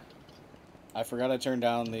 Ah. I forgot I turned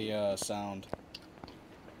down the sound.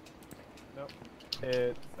 Nope.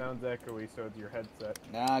 It sounds echoey, so it's your headset.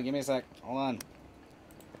 Nah, give me a sec. Hold on.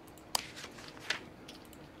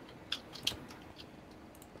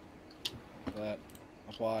 That.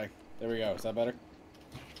 Apply. There we go. Is that better?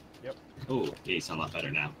 Oh, yeah, you sound a lot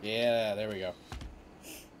better now. Yeah, there we go.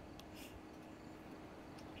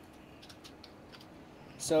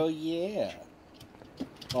 So, yeah.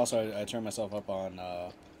 Also, I turned myself up on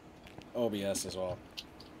OBS as well.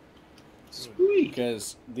 Sweet.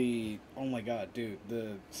 Because oh my god, dude,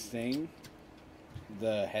 the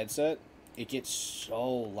headset, it gets so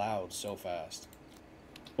loud so fast.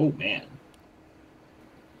 Oh man.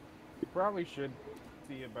 You probably should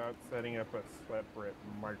see about setting up a separate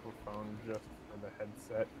microphone just for the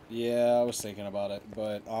headset. Yeah, I was thinking about it,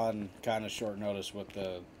 but on kind of short notice with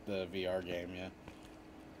the VR game, yeah.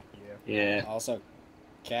 Yeah. Also,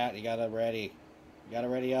 Cat, you gotta ready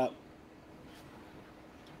up.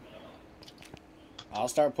 I'll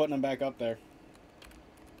start putting them back up there.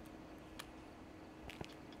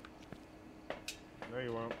 No,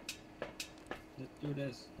 you won't. Let's do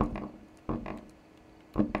this.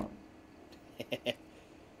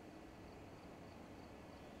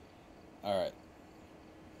 Alright.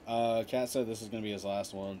 Cat said this is going to be his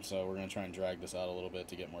last one, so we're going to try and drag this out a little bit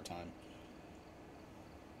to get more time.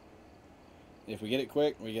 If we get it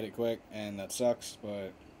quick, we get it quick, and that sucks,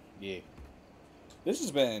 but yeah. This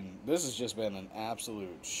has just been an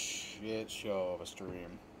absolute shit show of a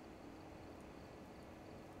stream.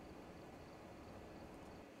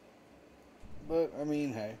 But, I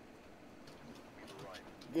mean, hey.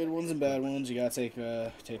 Good ones and bad ones, you gotta take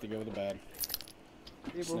the good with the bad.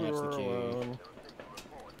 People Snatch who the are key. alone.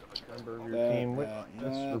 Member of your That, team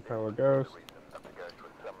witness, repel a ghost.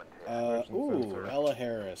 Motion Ooh, sensor. Ella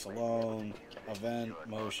Harris, alone, event,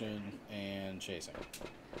 motion, and chasing.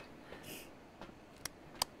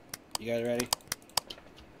 You guys ready?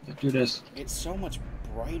 Let's do this. It's so much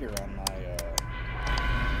brighter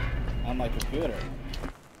on my computer.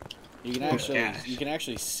 You can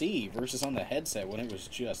actually see versus on the headset when it was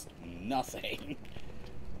just nothing.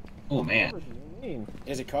 Oh man. What do you mean?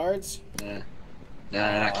 Is it cards? Nah,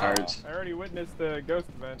 not cards. I already witnessed the ghost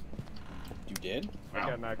event. You did? I Wow.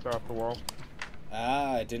 got knocked off the wall.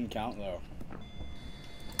 Ah, it didn't count though.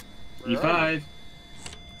 Where are you? E5.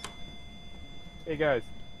 Hey guys,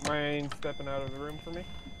 mind stepping out of the room for me?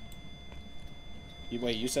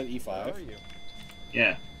 Wait, you said Where E5? are you?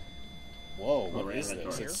 Yeah. Whoa, Oh, what right, is right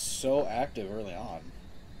this? door. It's so active early on.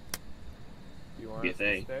 Do you want Be a us to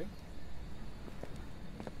thing. stay?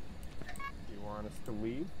 Do you want us to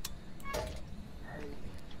leave?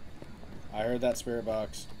 I heard that spirit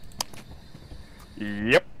box.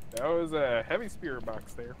 Yep. That was a heavy spirit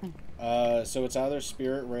box there. So it's either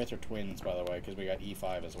spirit, wraith, or twins, by the way, because we got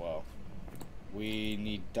E5 as well. We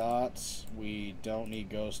need dots, we don't need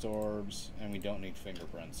ghost orbs, and we don't need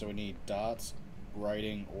fingerprints. So we need dots,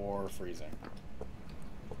 writing, or freezing.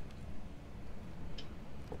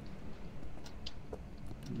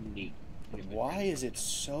 Neat. Why is it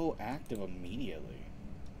so active immediately?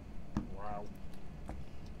 Wow.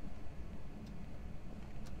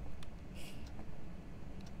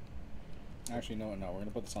 Actually, no, we're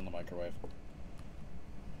gonna put this on the microwave.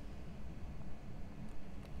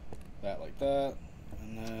 That like that,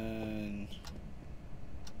 and then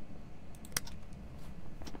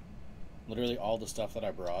literally all the stuff that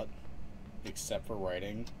I brought, except for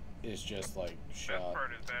writing, is just like shot. Best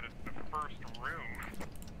part is that it's the first room.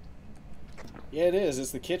 Yeah, it is.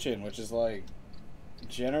 It's the kitchen, which is like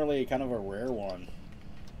generally kind of a rare one.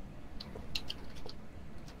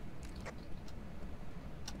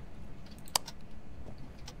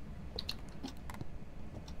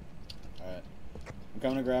 Alright. I'm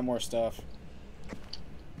coming to grab more stuff.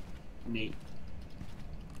 Neat.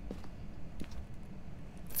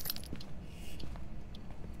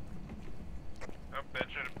 Oh, that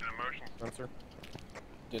should have been a motion sensor.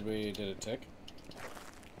 Did it tick?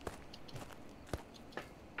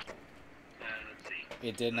 Let's see.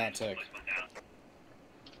 It did not tick. Push one down.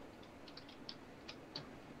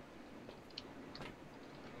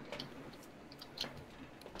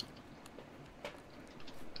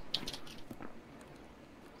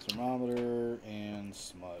 Thermometer and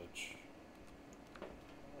smudge.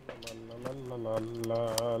 La la la la la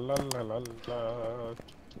la la la la.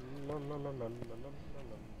 La la la la la la la.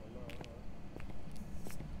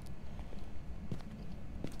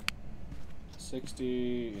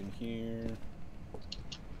 60 in here.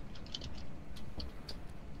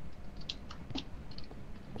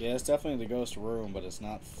 Yeah, it's definitely the ghost room, but it's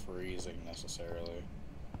not freezing necessarily.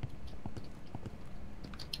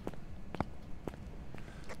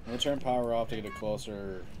 We'll turn power off to get a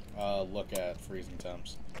closer look at freezing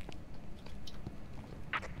temps.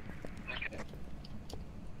 Okay.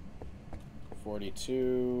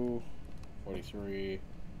 42, 43.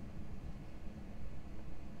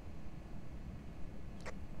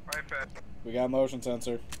 iPad. We got a motion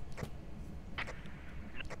sensor.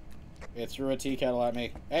 It threw a tea kettle at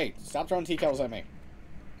me. Hey, stop throwing tea kettles at me.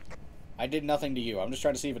 I did nothing to you. I'm just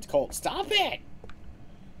trying to see if it's cold. Stop it!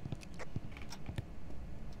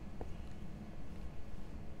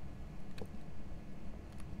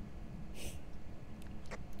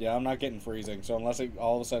 Yeah, I'm not getting freezing, so unless it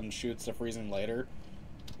all of a sudden shoots to freezing later,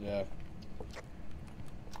 yeah.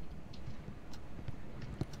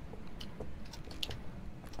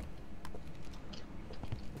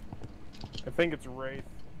 I think it's Wraith.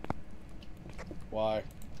 Why?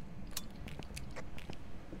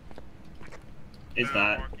 It's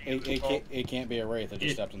not. It can't be a wraith. It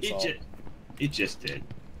just stepped in salt. It just did.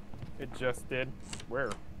 It just did.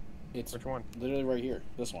 Where? It's Which one? literally right here.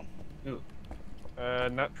 This one. Ooh.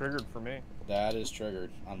 Not triggered for me. That is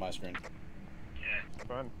triggered on my screen. Yeah.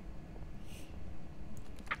 Fun.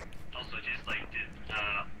 Also, just like did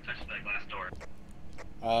touch the glass door.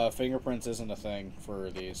 Fingerprints isn't a thing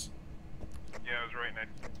for these. Yeah, it was right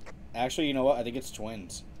next to me. Actually, you know what? I think it's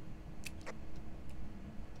twins.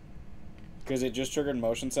 Because it just triggered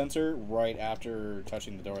motion sensor right after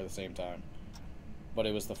touching the door at the same time. But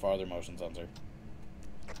it was the farther motion sensor.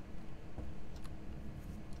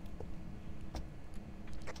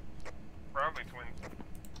 Probably twins.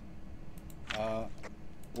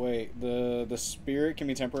 Wait, the spirit can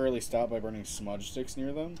be temporarily stopped by burning smudge sticks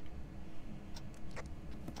near them?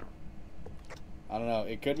 I don't know.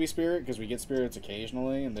 It could be spirit, because we get spirits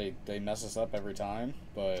occasionally, and they mess us up every time,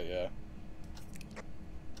 but yeah.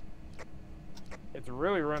 It's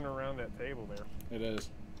really running around that table there. It is.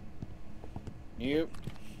 Yep.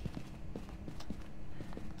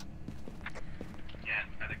 Yeah,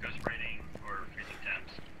 either ghost writing or freezing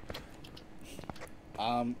temps.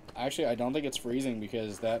 Actually, I don't think it's freezing,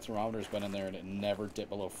 because that thermometer's been in there, and it never dipped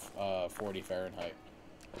below 40 Fahrenheit.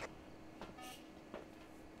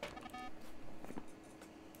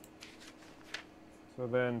 So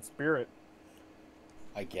then, spirit.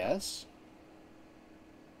 I guess?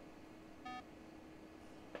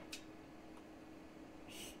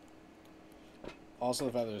 Also,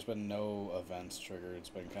 the fact that there's been no events triggered, it's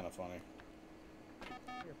been kind of funny.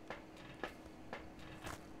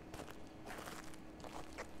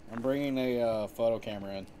 I'm bringing a photo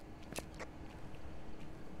camera in.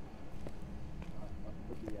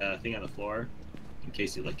 Put the thing on the floor in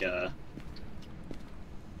case you like yeah,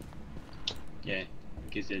 in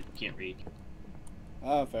case it can't read.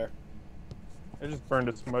 Oh, fair. I just burned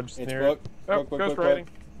a smudge It's snare. book. Oh, Book, ghost writing.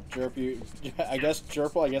 Jerp, you. I guess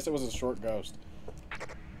Jerple. I guess it was a short ghost.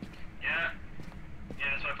 Yeah. Yeah,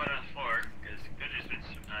 that's why I put it on the floor, because it could have just been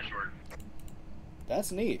short.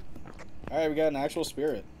 That's neat. All right, we got an actual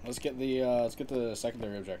spirit. Let's get the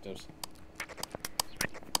secondary objectives.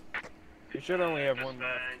 You should only have one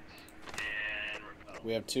left. And repel.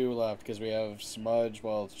 We have 2 left because we have smudge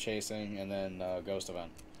while it's chasing, and then ghost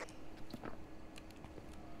event.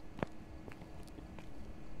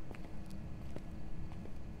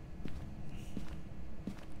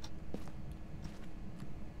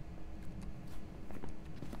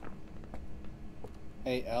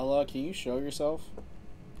 Hey, Ella, can you show yourself?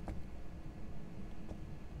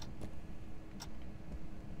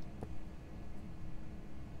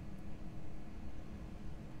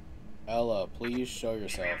 Ella, please show Do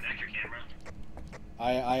yourself. we have an extra camera?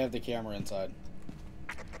 I have the camera inside.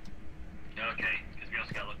 Okay, because we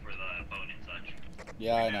also gotta look for the phone and such.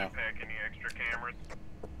 Yeah, I Didn't know. pack any extra cameras.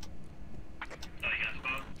 Oh, you got the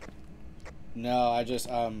phone? No,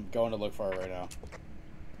 I'm going to look for it right now.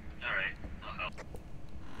 Alright, I'll help.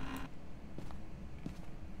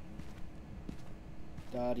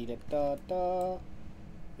 Da dee da da da.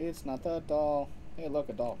 It's not the doll. Hey, look,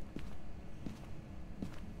 a doll.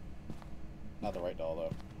 Not the right doll,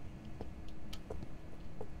 though.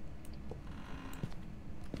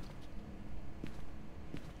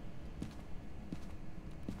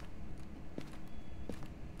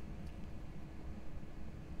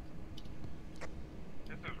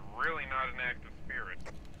 This is really not an active spirit.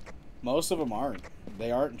 Most of them aren't.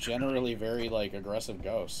 They aren't generally very, like, aggressive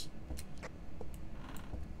ghosts.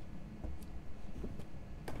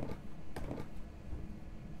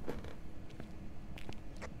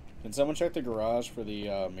 Can someone check the garage for the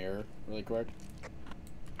mirror really quick?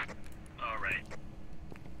 Alright.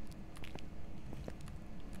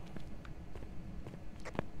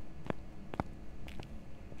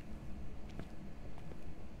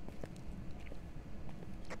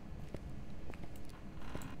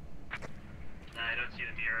 I don't see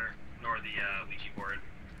the mirror, nor the Ouija board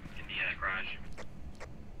in the garage.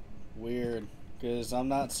 Weird, because I'm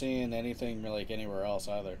not seeing anything, like, anywhere else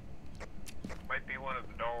either. Might be one of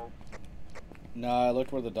the dolls. No, I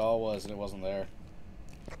looked where the doll was and it wasn't there.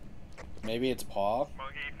 Maybe it's paw?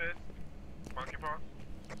 Monkey fist? Monkey paw?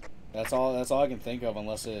 That's all I can think of,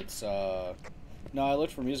 unless it's, No, I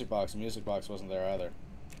looked for music box, and music box wasn't there either.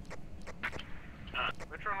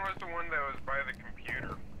 Which one was the one that was by the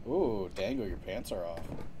computer? Ooh, Dango, your pants are off.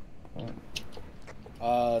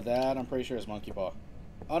 That I'm pretty sure is monkey paw.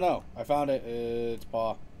 Oh no, I found it. It's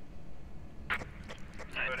paw. So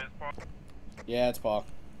it is paw? Yeah, it's paw.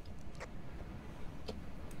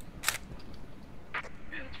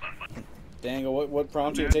 Yeah, it's fun. Dango, what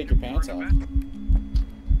prompted you to take your pants off?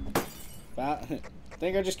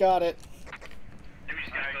 Think I just got it. Maybe we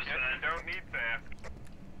just I gotta go guess to you that. don't need to ask.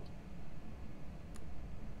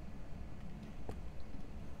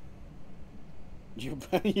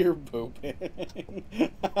 You're pooping.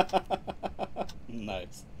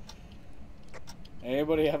 Nice.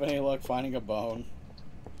 Anybody have any luck finding a bone?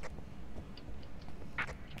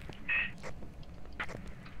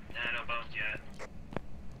 Nah, no bones yet.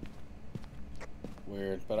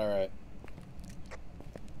 Weird, but alright.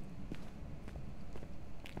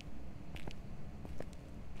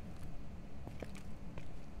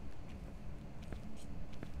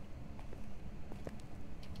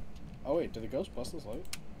 Oh wait, did the ghost bust this light?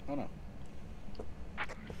 Oh no. I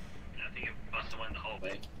think it busted one in the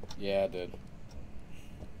hallway. Yeah, it did.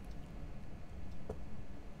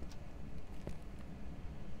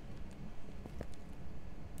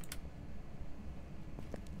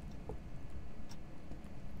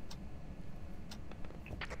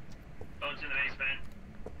 Bones in the basement.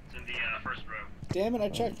 It's in the first room. Damn it, I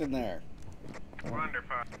checked in there.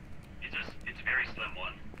 Wonderful. It's a very slim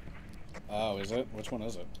one. Oh, is it? Which one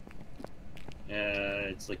is it?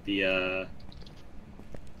 It's like the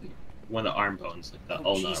one of the arm bones, like the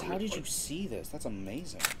Oh, ulnar. jeez, how did you see this? That's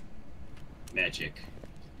amazing. Magic.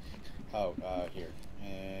 Oh, here.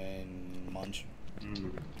 And munch.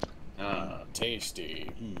 Mm.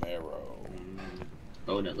 Tasty marrow.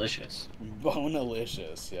 Bone-alicious.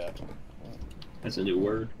 Bone-alicious, yeah. That's a new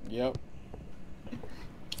word. Yep.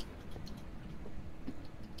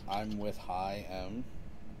 I'm with High M.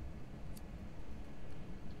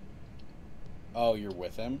 Oh, you're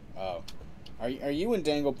with him? Oh. Are you and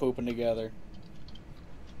Dangle pooping together?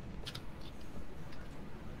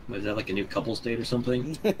 Was that like a new couple state or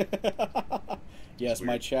something? Yes,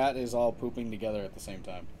 my Weird. chat is all pooping together at the same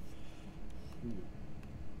time.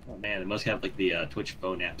 Oh man, it must have like the Twitch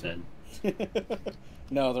phone app then.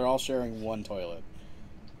 No, they're all sharing one toilet.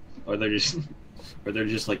 Or they're just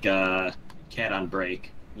like a cat on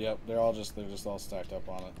break. Yep, they're just all stacked up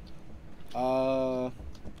on it.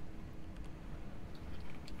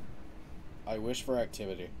 I wish for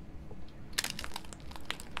activity.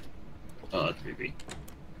 Oh, that's creepy.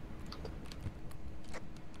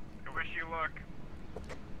 I wish you luck.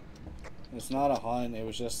 It's not a hunt, it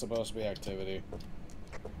was just supposed to be activity.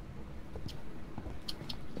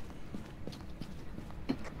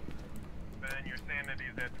 Ben, your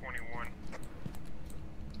sanity's at 21.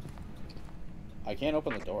 I can't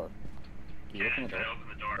open the door. Can you Yeah, open the try door? to open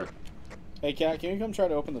the door. Hey, Cat, can you come try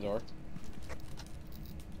to open the door?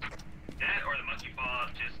 paw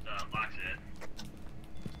just locks it.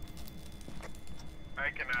 I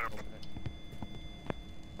cannot open it.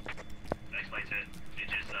 That explains it. It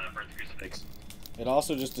just burns the crucifix. It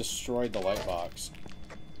also just destroyed the light box.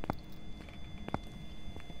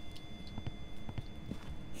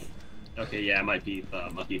 Okay, yeah, it might be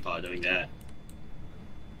Monkey Paw doing that.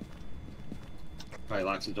 Probably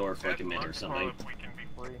locks the door for like a minute or something. If we can be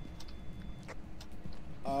free.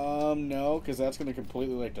 No, because that's going to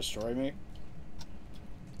completely, like, destroy me.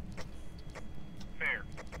 Fair.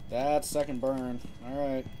 That's second burn.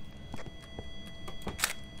 Alright.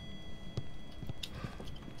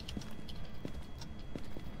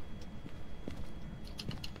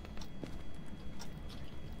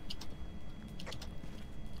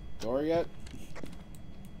 Door yet?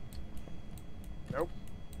 Nope.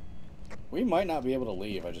 We might not be able to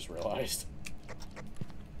leave, I just realized.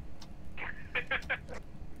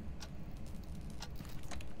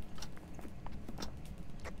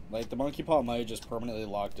 Like, the monkey paw might have just permanently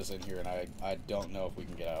locked us in here, and I don't know if we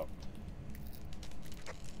can get out.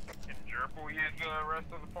 Can Jerpal use the rest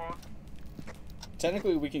of the paw?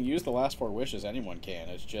 Technically, we can use the last 4 wishes. Anyone can.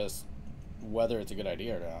 It's just whether it's a good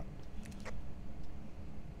idea or not.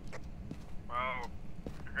 Well,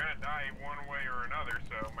 you're gonna die one way or another,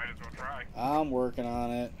 so might as well try. I'm working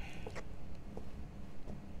on it.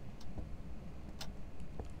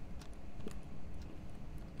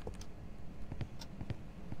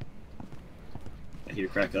 I hear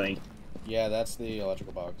crackling. Yeah, that's the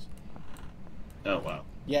electrical box. Oh, wow.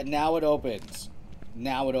 Yeah, now it opens.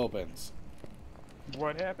 Now it opens.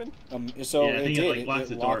 What happened? So Yeah, I it think it, did. like, locks It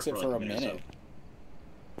the door locks it for, for like, a a minute or minute.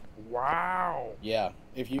 Wow. Yeah.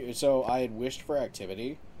 If you so I had wished for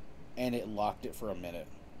activity, and it locked it for a minute.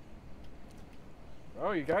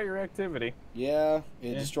 Oh, you got your activity. Yeah,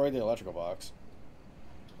 it Yeah. destroyed the electrical box.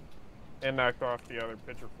 And knocked off the other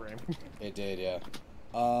picture frame. It did, yeah.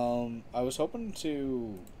 I was hoping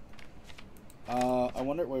to. I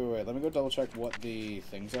wonder. Wait. Let me go double check what the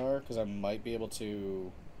things are, because I might be able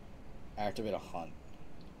to activate a hunt.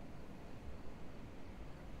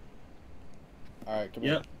 All right, come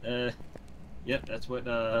Yep. here. Yep. That's what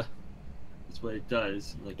it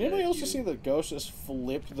does. Like, Anybody else you- just see the ghost just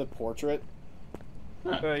flip the portrait?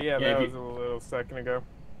 Huh. Yeah, if that you- was a little second ago.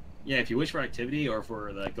 Yeah, if you wish for activity or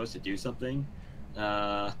for the ghost to do something,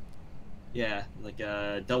 yeah, like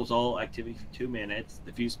doubles all activity for 2 minutes.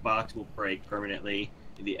 The fuse box will break permanently.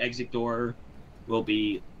 And the exit door will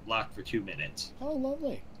be locked for 2 minutes. Oh,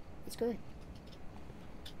 lovely. That's great.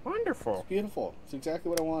 Wonderful. Beautiful. It's exactly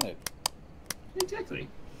what I wanted. Exactly.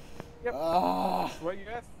 Yep. Ah, That's what you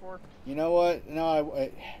asked for. you know what? No,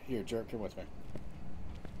 here, Jerk, come with me.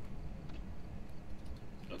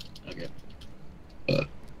 Oh, okay. All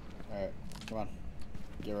right, come on.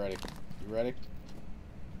 Get ready. You ready?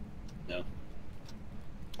 No.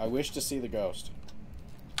 I wish to see the ghost.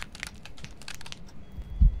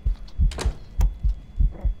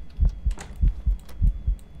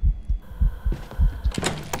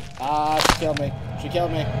 Ah, she killed me. She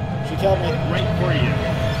killed me. She killed me. Right for you.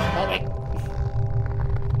 Help me.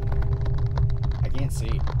 I can't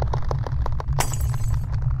see.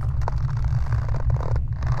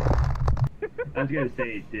 I was gonna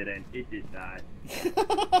say it didn't. It did not.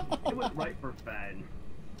 It was right for Fen.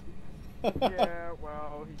 Yeah,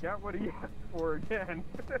 well, he got what he asked for again.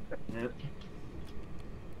 Yep.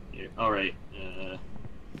 Yeah, alright.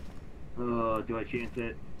 Oh, do I chance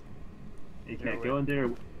it? Hey, Do Cat, it. go in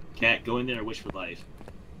there. Cat, go in there and wish for life.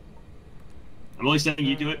 I'm only saying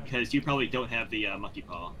you do it because you probably don't have the monkey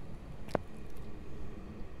paw.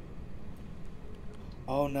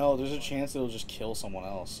 Oh no, there's a chance it'll just kill someone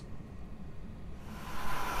else.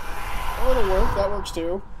 Oh, it'll work. That works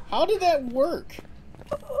too. How did that work?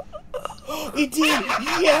 It did!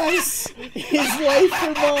 Yes! His life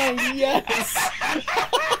for mine! Yes!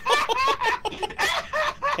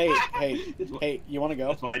 hey, you wanna go?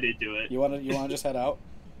 That's why I didn't do it. You wanna just head out?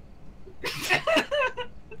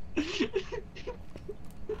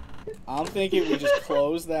 I'm thinking we just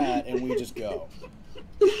close that and we just go.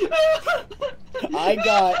 I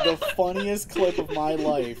got the funniest clip of my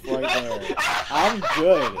life right there. I'm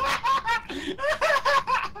good.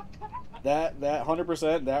 That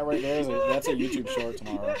 100%, that right there that's a YouTube short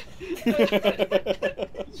tomorrow.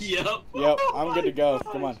 Yep, I'm good to go.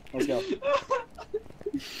 Come on, let's go.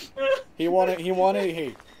 He wanted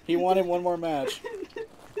one more match.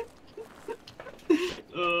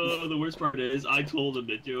 The worst part is I told him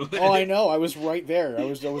to do it. Oh, I know. I was right there. I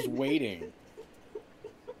was waiting.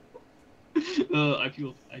 I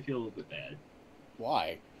feel a little bit bad.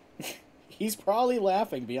 Why? He's probably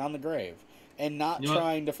laughing beyond the grave and not You know what?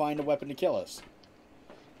 trying to find a weapon to kill us.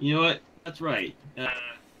 You know what? That's right. Cat,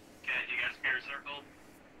 you got spirit circle?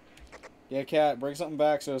 Yeah, Cat, bring something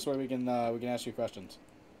back so this way we can ask you questions.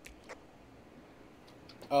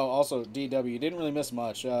 Oh, also, DW, you didn't really miss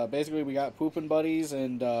much. Basically, we got pooping buddies,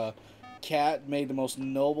 and Cat made the most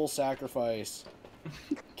noble sacrifice.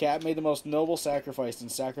 Cat made the most noble sacrifice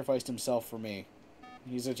and sacrificed himself for me.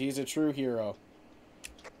 He's a true hero.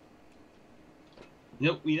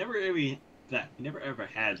 You know, we never ever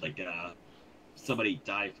had like somebody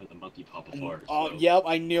die from the monkey paw before. Oh, so. yep,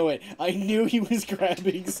 I knew it. I knew he was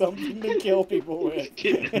grabbing something to kill people with.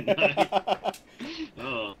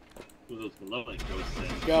 Oh, those lovely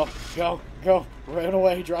ghosts. Go. Run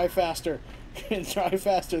away. Drive faster. Drive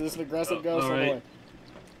faster. There's an aggressive ghost on the way.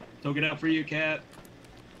 Token out for you, Cat.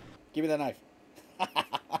 Give me that knife.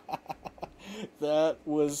 That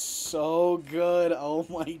was so good. Oh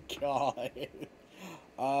my god.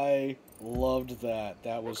 I loved that.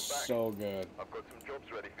 That was so good. I've got some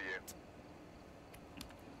jobs ready for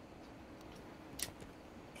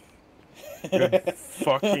you. Good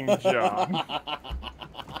fucking job.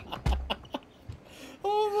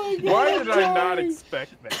 Oh my god. Why did I not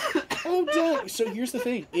expect that? I'm dying. So here's the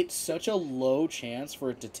thing. It's such a low chance for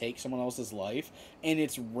it to take someone else's life, and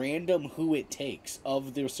it's random who it takes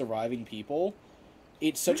of the surviving people.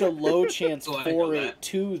 It's such a low chance for it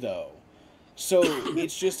too, though. So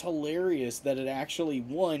it's just hilarious that it actually,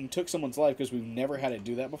 one, took someone's life because we've never had it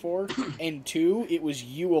do that before, and two, it was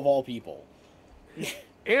you of all people.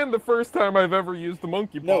 And the first time I've ever used the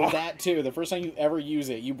monkey paw. No, that too. The first time you ever use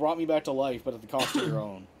it, you brought me back to life, but at the cost of your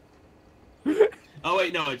own. Oh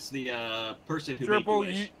wait, no, it's the person who Triple, made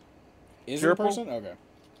the wish. Is it a Triple? person? Okay.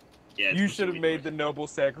 Yeah, it's You the should have person who made wish. the noble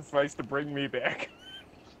sacrifice to bring me back.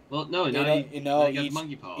 Well, no, You now know, you got the each,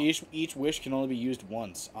 monkey paw. each wish can only be used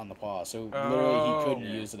once on the paw, so literally he couldn't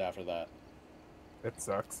Yeah. use it after that. That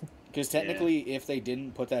sucks. Because technically, if they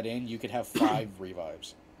didn't put that in, you could have 5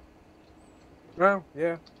 revives. Well,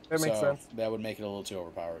 yeah, that makes So sense. that would make it a little too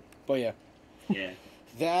overpowered. But yeah, Yeah.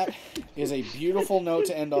 that is a beautiful note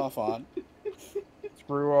to end off on.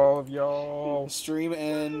 Screw all of y'all. Stream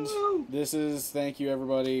end. This is, thank you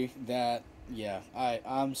everybody. That, yeah,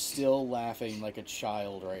 I'm still laughing like a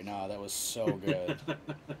child right now. That was so good.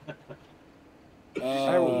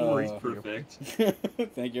 I will rate you. Perfect.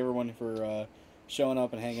 Thank you everyone for showing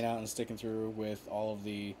up and hanging out and sticking through with all of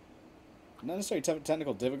the, not necessarily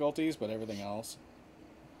technical difficulties, but everything else.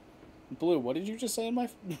 Blue, what did you just say in my...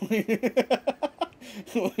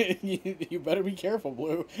 you better be careful,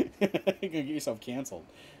 Blue. You're going to get yourself canceled.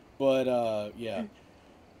 But, yeah.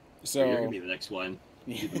 So... You're gonna be the next one.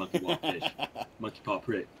 Do the monkey paw fish. Monkey paw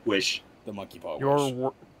wish. The monkey paw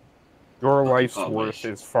wish. Your life's paw worth wish.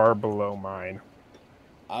 is far below mine.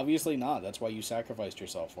 Obviously not. That's why you sacrificed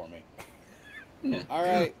yourself for me. Yeah. All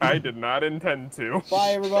right. I did not intend to.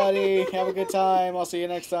 Bye, everybody. Have a good time. I'll see you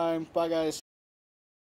next time. Bye, guys.